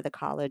profit for the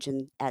college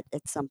at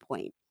some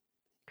point.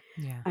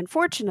 Yeah.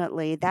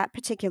 Unfortunately, that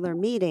particular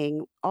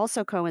meeting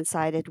also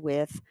coincided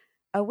with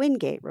a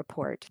Wingate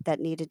report that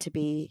needed to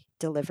be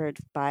delivered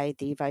by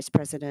the vice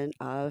president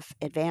of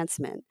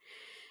advancement.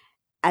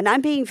 And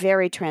I'm being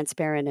very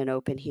transparent and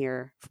open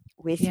here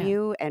with Yeah.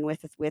 you and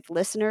with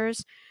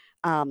listeners.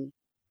 Um,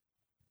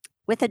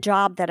 with a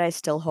job that I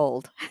still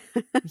hold.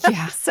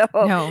 Yeah. So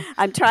No.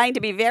 I'm trying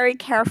to be very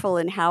careful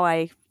in how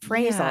I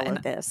phrase Yeah. all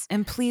of this.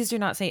 And please do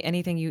not say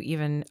anything you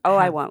even Oh,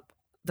 I have won't.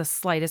 the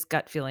slightest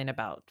gut feeling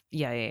about.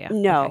 Yeah. Yeah. Yeah.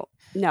 No, Okay.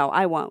 no,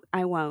 I won't.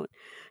 I won't.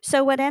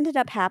 So what ended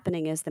up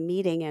happening is the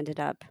meeting ended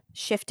up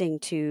shifting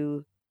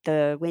to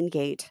the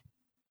Wingate,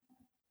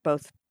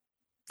 both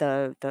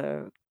the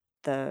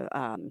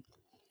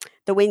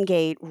the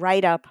Wingate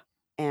write up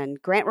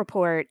and grant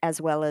report, as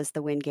well as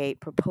the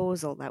Wingate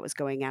proposal that was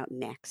going out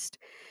next.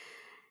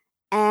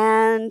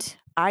 And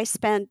I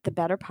spent the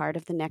better part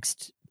of the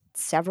next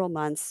several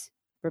months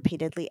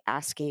repeatedly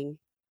asking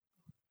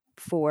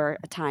for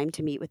a time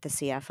to meet with the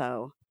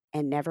CFO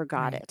and never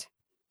got Right. it.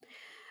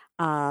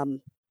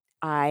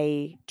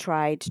 I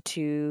tried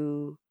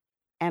to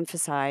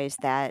emphasize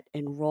that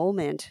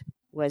enrollment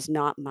was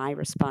not my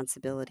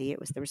responsibility. It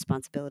was the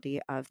responsibility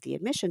of the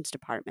admissions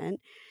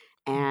department,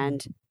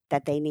 and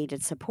that they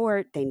needed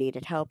support, they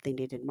needed help, they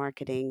needed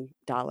marketing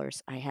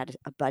dollars. I had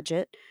a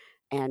budget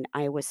and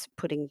I was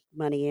putting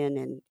money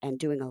in and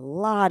doing a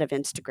lot of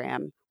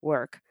Instagram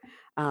work.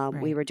 We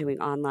Right. were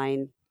doing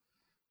online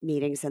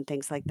meetings and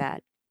things like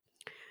that.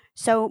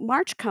 So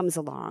March comes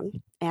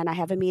along, and I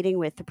have a meeting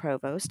with the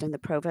provost, and the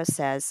provost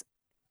says,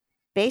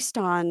 based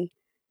on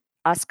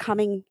us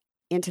coming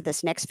into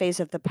this next phase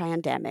of the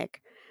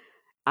pandemic,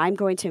 I'm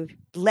going to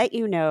let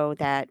you know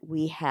that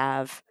we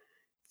have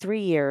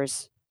 3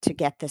 years to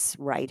get this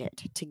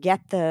righted, to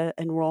get the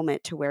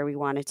enrollment to where we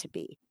want it to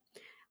be.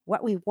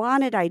 What we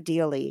wanted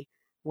ideally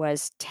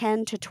was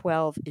 10 to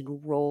 12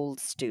 enrolled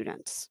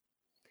students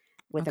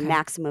with a Okay.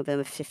 maximum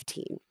of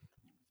 15.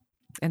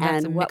 And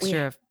that's a And what we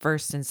mixture of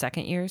first and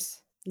second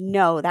years?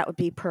 know that would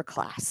be per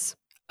class.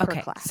 Per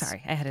Okay. class.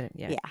 Sorry. I had it.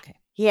 Yeah. Yeah. Okay.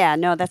 Yeah,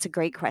 no, that's a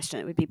great question.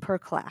 It would be per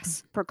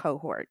class, per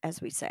cohort,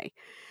 as we say.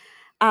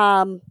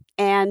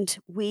 And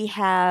we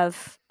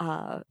have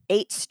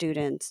 8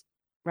 students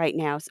right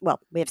now. Well,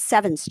 we have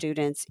 7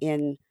 students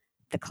in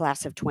the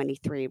class of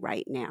 23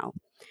 right now.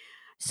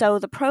 So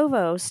the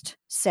provost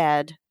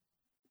said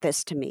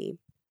this to me.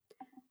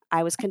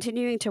 I was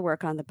continuing to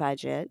work on the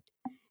budget.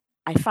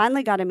 I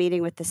finally got a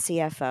meeting with the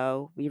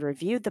CFO. We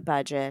reviewed the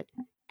budget.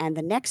 And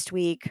the next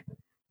week,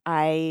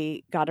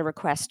 I got a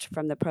request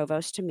from the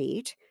provost to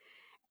meet.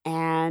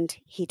 And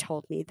he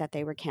told me that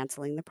they were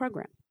canceling the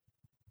program.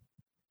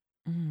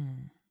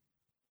 Mm.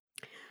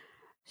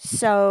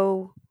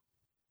 So,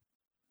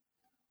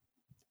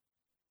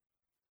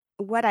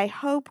 what I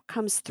hope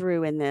comes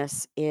through in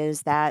this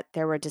is that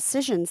there were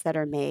decisions that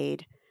are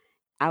made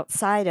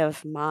outside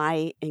of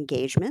my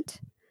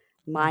engagement,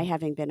 my Right.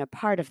 having been a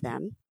part of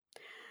them.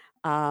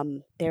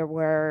 Um, there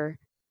were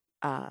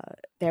uh,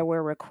 there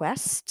were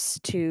requests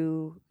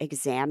to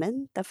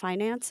examine the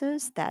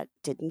finances that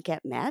didn't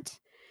get met,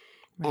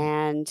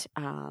 Right.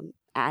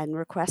 and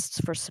requests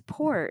for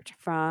support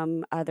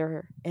from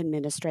other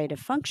administrative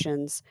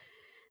functions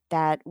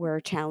that were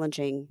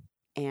challenging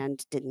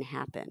and didn't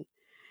happen.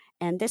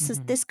 And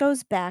Hmm. this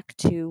goes back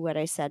to what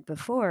I said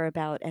before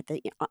about at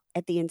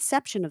the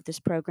inception of this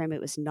program, it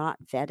was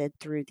not vetted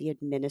through the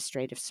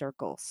administrative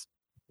circles.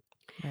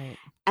 Right.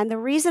 And the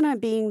reason I'm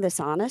being this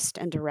honest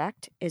and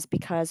direct is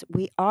because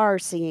we are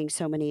seeing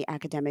so many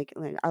academic,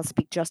 I'll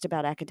speak just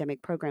about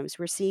academic programs,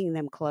 we're seeing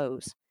them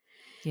close.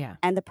 Yeah.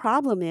 And the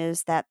problem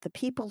is that the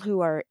people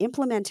who are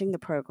implementing the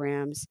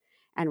programs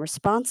and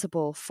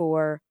responsible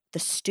for the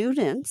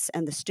students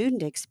and the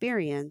student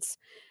experience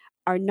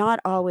are not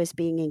always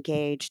being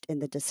engaged in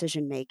the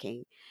decision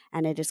making.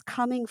 And it is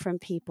coming from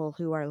people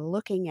who are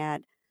looking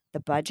at the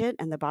budget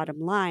and the bottom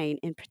line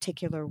in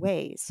particular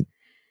ways.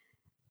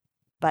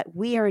 But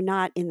we are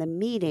not in the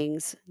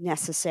meetings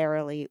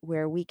necessarily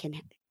where we can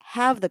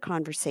have the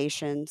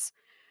conversations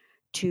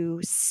to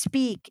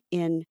speak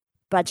in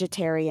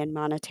budgetary and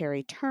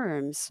monetary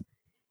terms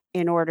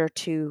in order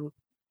to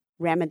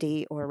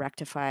remedy or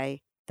rectify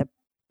the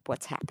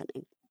what's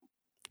happening.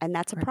 And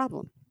that's a Right.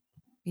 problem.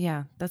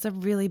 Yeah. That's a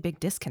really big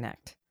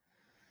disconnect.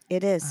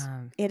 It is.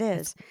 Um, It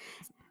it's is.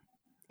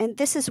 And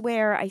this is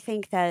where I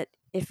think that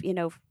if,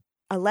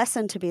 a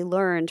lesson to be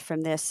learned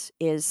from this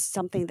is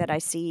something that I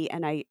see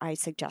and I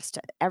suggest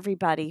to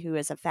everybody who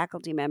is a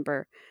faculty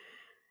member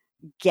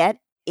get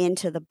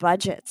into the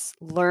budgets,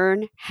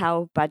 learn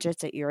how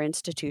budgets at your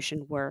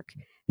institution work,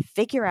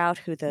 figure out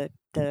who the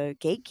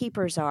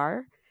gatekeepers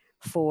are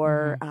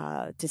for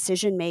mhm.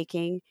 decision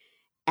making,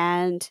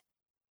 and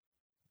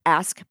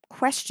ask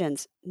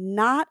questions,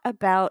 not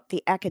about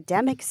the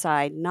academic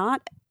side,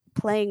 not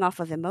playing off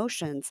of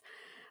emotions,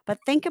 but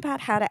think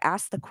about how to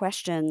ask the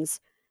questions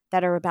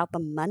that are about the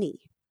money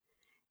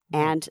Right.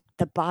 and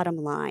the bottom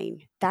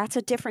line. That's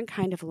a different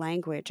kind of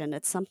language, and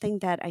it's something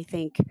that I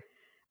think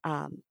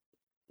um,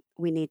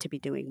 we need to be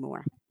doing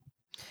more.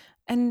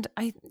 And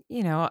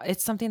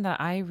it's something that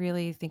I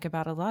really think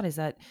about a lot is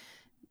that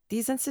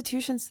these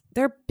institutions,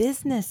 they're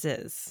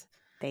businesses.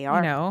 They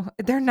are.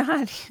 They're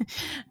not.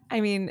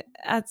 I mean,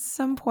 at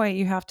some point,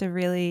 you have to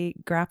really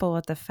grapple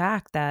with the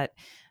fact that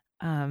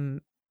um,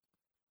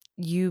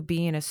 you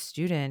being a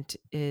student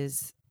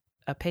is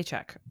a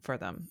paycheck for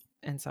them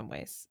in some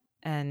ways.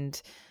 And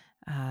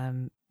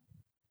um,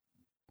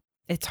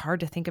 it's hard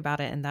to think about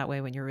it in that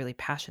way when you're really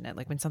passionate,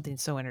 like when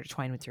something's so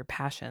intertwined with your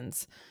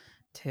passions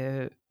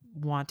to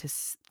want to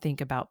think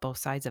about both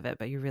sides of it,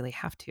 but you really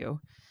have to.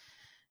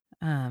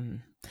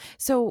 Um,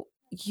 so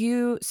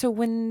so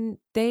when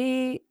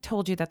they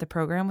told you that the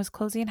program was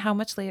closing, how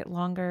much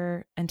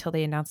longer until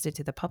they announced it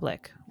to the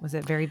public? Was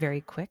it very, very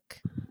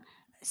quick?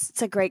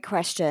 It's a great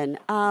question.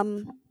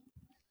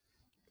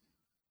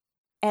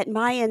 At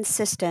my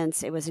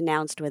insistence, it was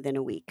announced within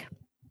a week.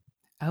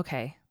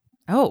 Okay.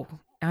 Oh,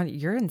 on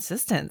your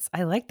insistence.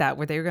 I like that.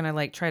 Were they going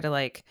to try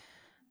to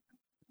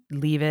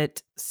leave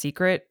it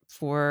secret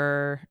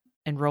for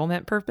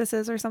enrollment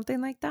purposes or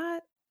something like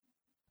that?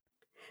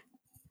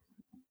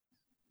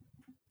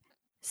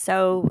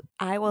 So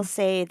I will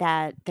say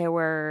that there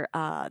were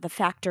the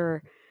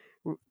factor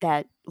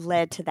that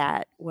led to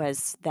that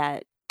was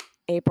that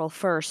April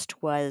 1st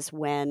was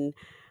when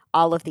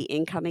all of the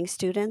incoming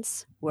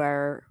students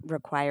were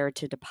required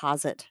to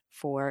deposit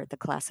for the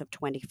class of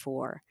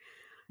 24.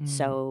 Mm,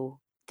 So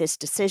this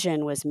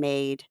decision was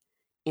made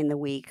in the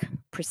week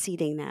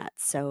preceding that.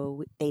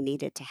 So they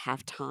needed to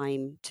have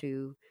time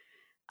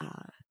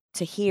uh,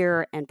 to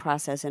hear and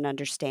process and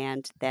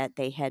understand that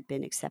they had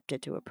been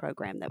accepted to a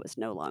program that was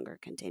no longer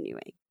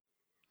continuing.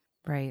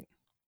 right.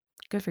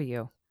 Good for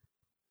you.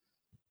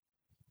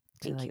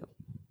 To Thank like,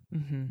 you.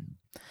 hmm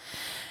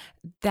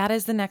that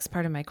is the next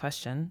part of my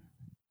question.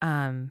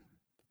 Um,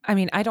 I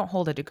mean, I don't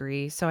hold a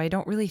degree, so I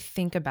don't really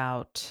think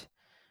about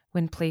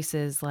when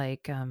places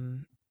like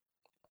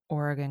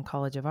Oregon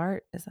College of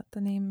Art, is that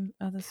the name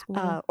of the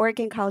school?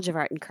 Oregon College of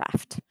Art and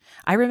Craft.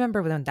 I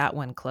remember when that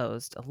one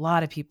closed, a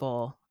lot of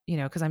people,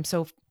 because I'm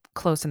so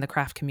close in the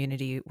craft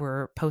community,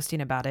 were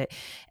posting about it.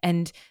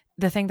 And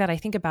the thing that I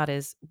think about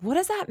is, what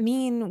does that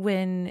mean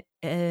when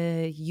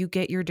you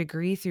get your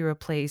degree through a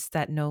place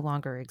that no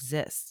longer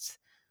exists?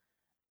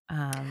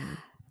 Um,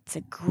 It's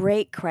a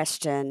great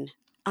question.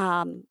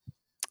 Um,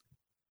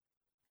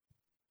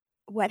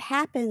 what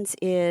happens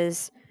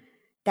is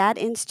that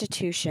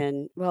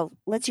institution, well,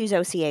 let's use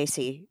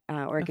OCAC,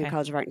 Oregon okay.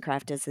 College of Art and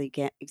Craft, as the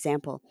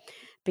example.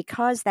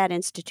 Because that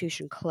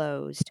institution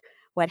closed,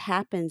 what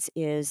happens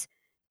is,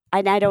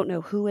 and I don't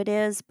know who it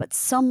is, but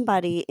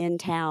somebody in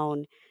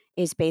town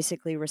is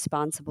basically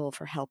responsible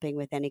for helping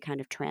with any kind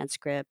of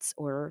transcripts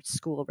or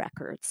school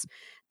records.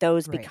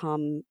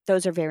 Right.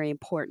 Those are very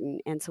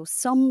important. And so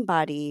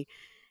somebody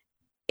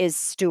is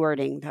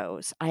stewarding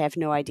those. I have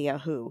no idea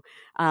who.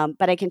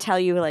 But I can tell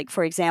you, like,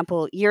 for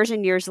example, years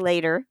and years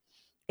later,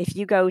 if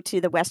you go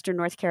to the Western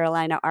North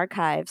Carolina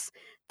archives,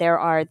 there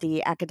are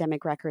the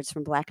academic records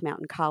from Black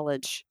Mountain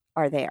College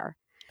are there.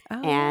 Oh,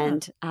 yeah.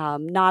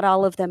 And not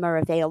all of them are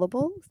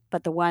available,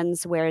 but the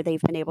ones where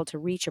they've been able to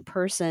reach the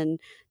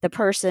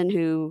person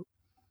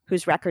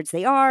whose records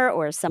they are,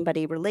 or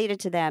somebody related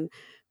to them,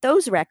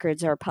 those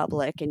records are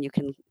public, and you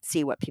can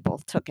see what people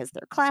took as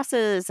their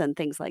classes and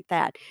things like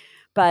that.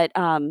 But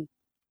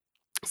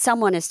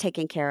someone is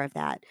taking care of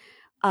that.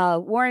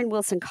 Warren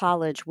Wilson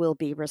College will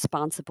be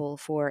responsible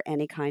for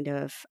any kind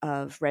of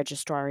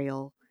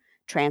registrarial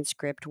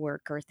transcript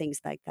work or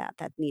things like that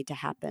that need to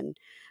happen.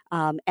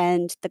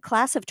 And the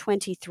class of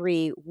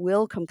 23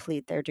 will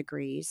complete their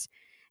degrees.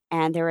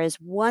 And there is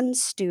one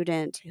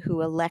student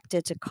who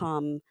elected to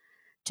come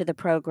to the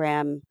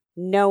program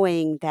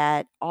knowing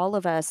that all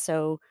of us,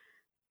 so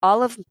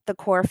all of the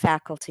core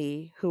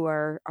faculty who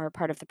are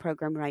part of the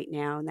program right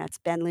now, and that's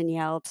Ben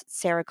Lignell,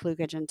 Sarah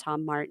Klugage, and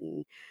Tom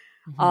Martin,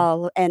 Hmm.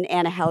 all and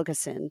Anna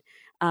Helgeson.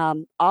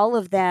 All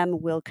of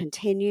them will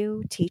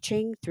continue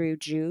teaching through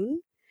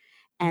June.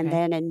 And Okay.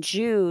 then in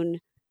June,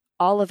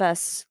 all of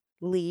us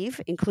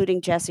leave, including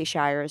Jesse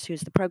Shires,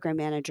 who's the program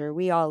manager.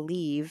 We all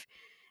leave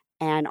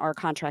and our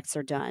contracts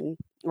are done.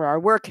 Or our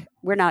work,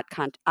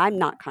 I'm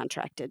not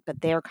contracted,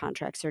 but their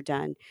contracts are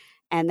done.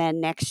 And then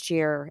next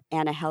year,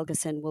 Anna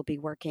Helgeson will be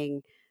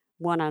working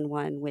one on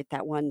one with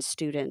that one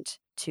student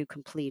to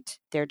complete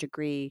their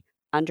degree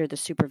under the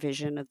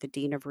supervision of the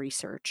Dean of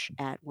Research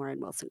at Warren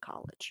Wilson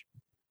College.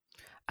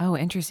 Oh,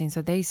 interesting.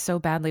 So they so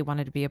badly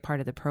wanted to be a part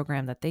of the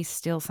program that they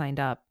still signed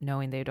up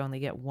knowing they'd only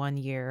get 1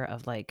 year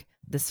of like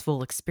this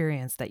full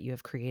experience that you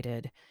have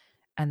created.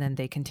 And then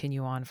they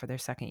continue on for their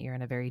second year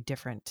in a very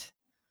different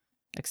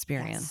Yes.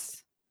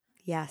 experience.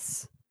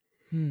 Yes.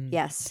 Hmm.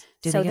 Yes.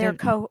 Do they So get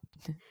they're a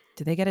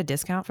do they get a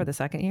discount for the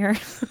second year?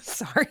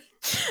 Sorry.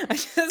 I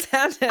just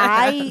had to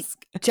I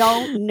ask.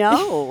 don't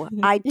know.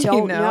 I You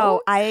don't know.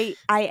 know? I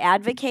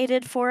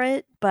advocated for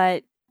it,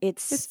 but It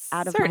it's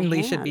out of my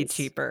certainly should be hands.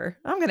 cheaper.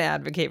 I'm going to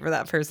advocate for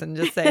that person.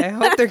 Just say, I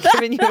hope they're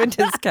giving you a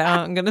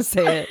discount. I'm going to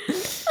say it.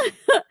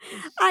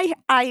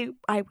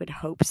 I would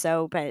hope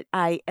so, but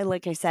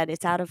like I said,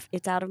 it's out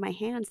of my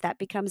hands. That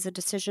becomes a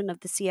decision of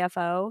the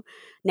CFO,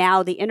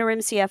 now the interim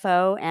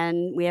CFO,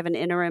 and we have an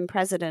interim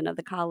president of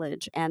the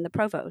college and the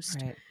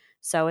provost. Right.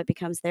 So it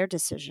becomes their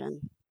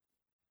decision.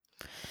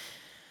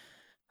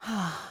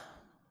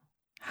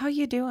 How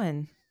you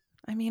doing?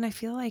 I mean, I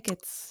feel like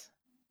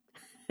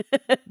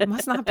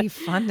must not be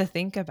fun to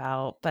think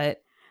about,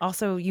 but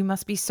also you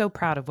must be so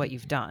proud of what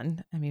you've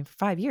done. I mean,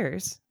 5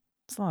 years,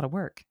 it's a lot of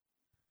work.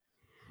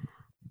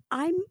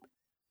 I'm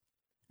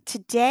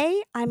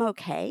Today I'm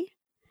okay,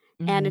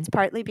 and Mm-hmm. it's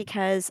partly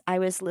because I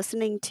was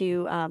listening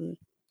to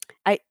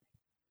I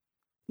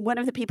one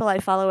of the people I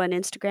follow on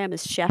Instagram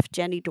is Chef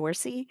Jenny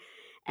Dorsey,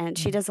 and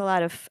she does a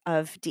lot of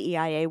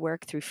DEIA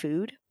work through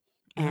food.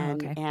 Oh,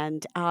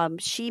 And okay.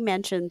 she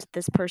mentioned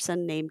this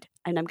person named,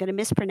 and I'm going to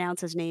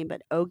mispronounce his name,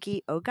 but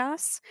Ogi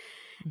Ogas,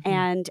 Mm-hmm.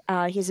 and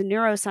he's a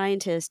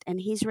neuroscientist, and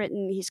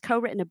he's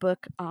co-written a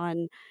book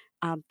on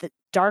the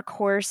dark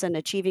horse and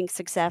achieving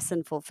success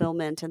and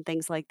fulfillment and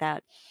things like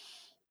that.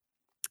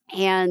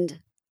 And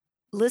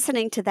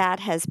listening to that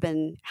has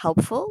been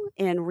helpful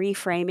in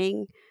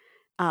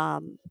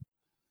um,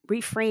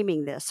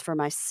 reframing this for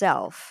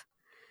myself.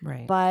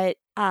 Right. But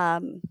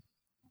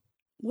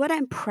what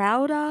I'm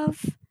proud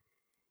of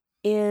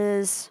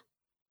is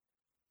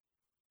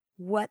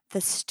what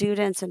the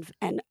students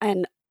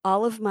and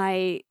all of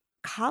my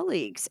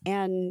colleagues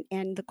and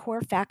the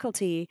core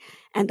faculty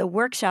and the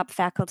workshop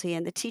faculty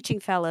and the teaching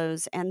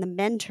fellows and the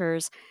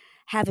mentors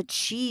have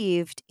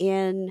achieved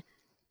in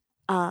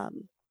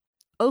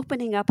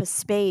opening up a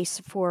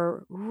space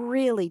for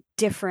really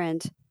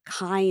different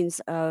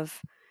kinds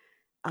of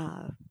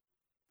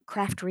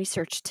craft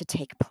research to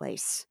take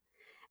place.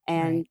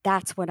 And Right.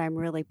 that's what I'm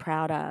really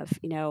proud of,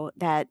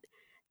 that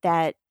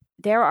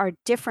there are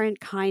different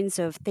kinds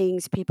of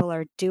things people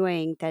are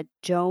doing that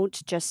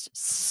don't just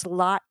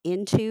slot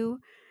into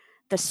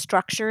the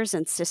structures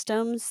and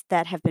systems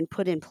that have been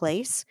put in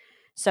place.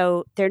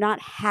 So they're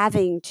not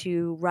having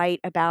to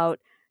write about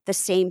the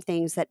same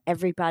things that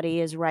everybody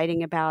is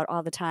writing about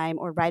all the time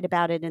or write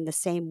about it in the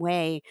same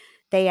way.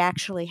 They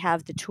actually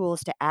have the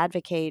tools to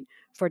advocate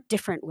for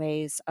different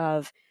ways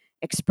of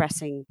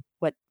expressing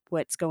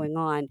what's going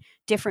on,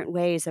 different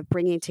ways of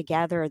bringing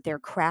together their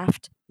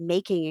craft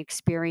making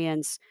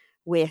experience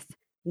with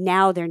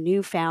now their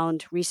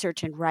newfound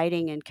research and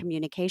writing and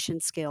communication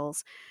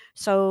skills.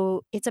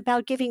 So it's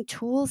about giving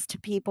tools to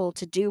people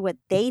to do what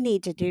they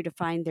need to do to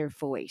find their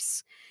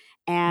voice.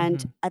 And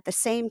Mm-hmm. at the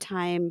same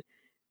time,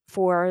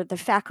 for the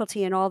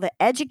faculty and all the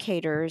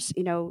educators,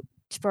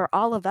 for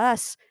all of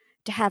us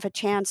to have a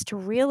chance to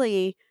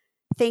really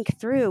think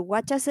through,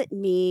 what does it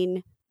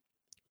mean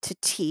to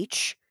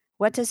teach?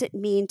 What does it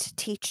mean to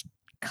teach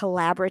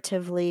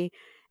collaboratively?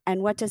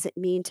 And what does it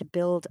mean to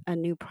build a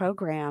new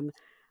program?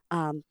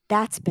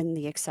 That's been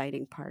the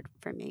exciting part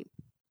for me.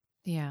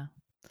 Yeah.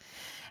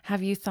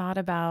 Have you thought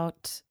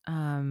about,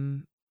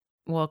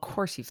 well, of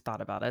course you've thought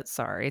about it.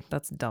 Sorry,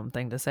 that's a dumb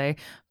thing to say.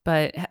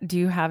 But do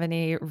you have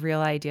any real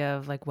idea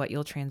of like what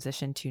you'll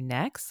transition to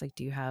next? Like,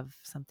 do you have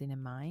something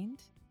in mind,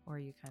 or are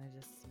you kind of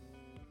just...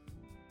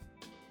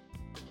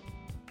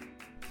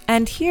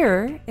 And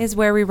here is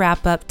where we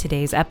wrap up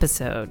today's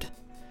episode.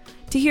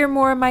 To hear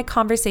more of my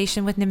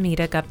conversation with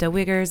Namita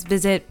Gupta-Wiggers,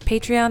 visit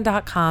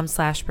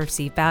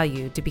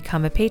patreon.com/perceivedvalue to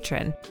become a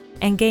patron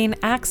and gain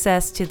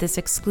access to this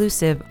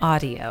exclusive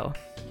audio.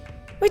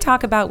 We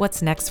talk about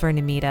what's next for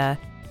Namita.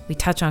 We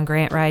touch on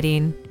grant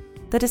writing.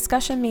 The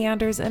discussion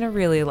meanders in a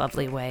really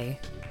lovely way.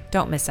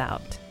 Don't miss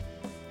out.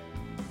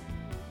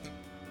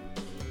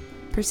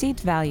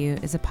 Perceived Value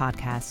is a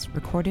podcast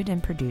recorded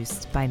and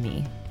produced by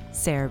me,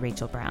 Sarah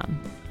Rachel Brown.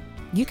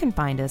 You can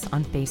find us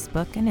on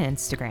Facebook and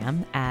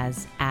Instagram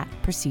as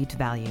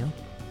 @PerceivedValue.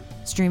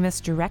 Stream us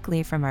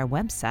directly from our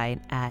website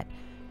at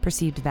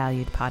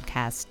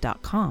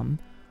perceivedvaluedpodcast.com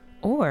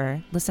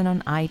or listen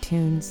on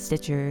iTunes,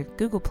 Stitcher,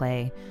 Google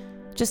Play.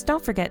 Just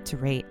don't forget to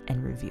rate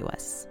and review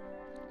us.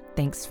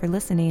 Thanks for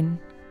listening.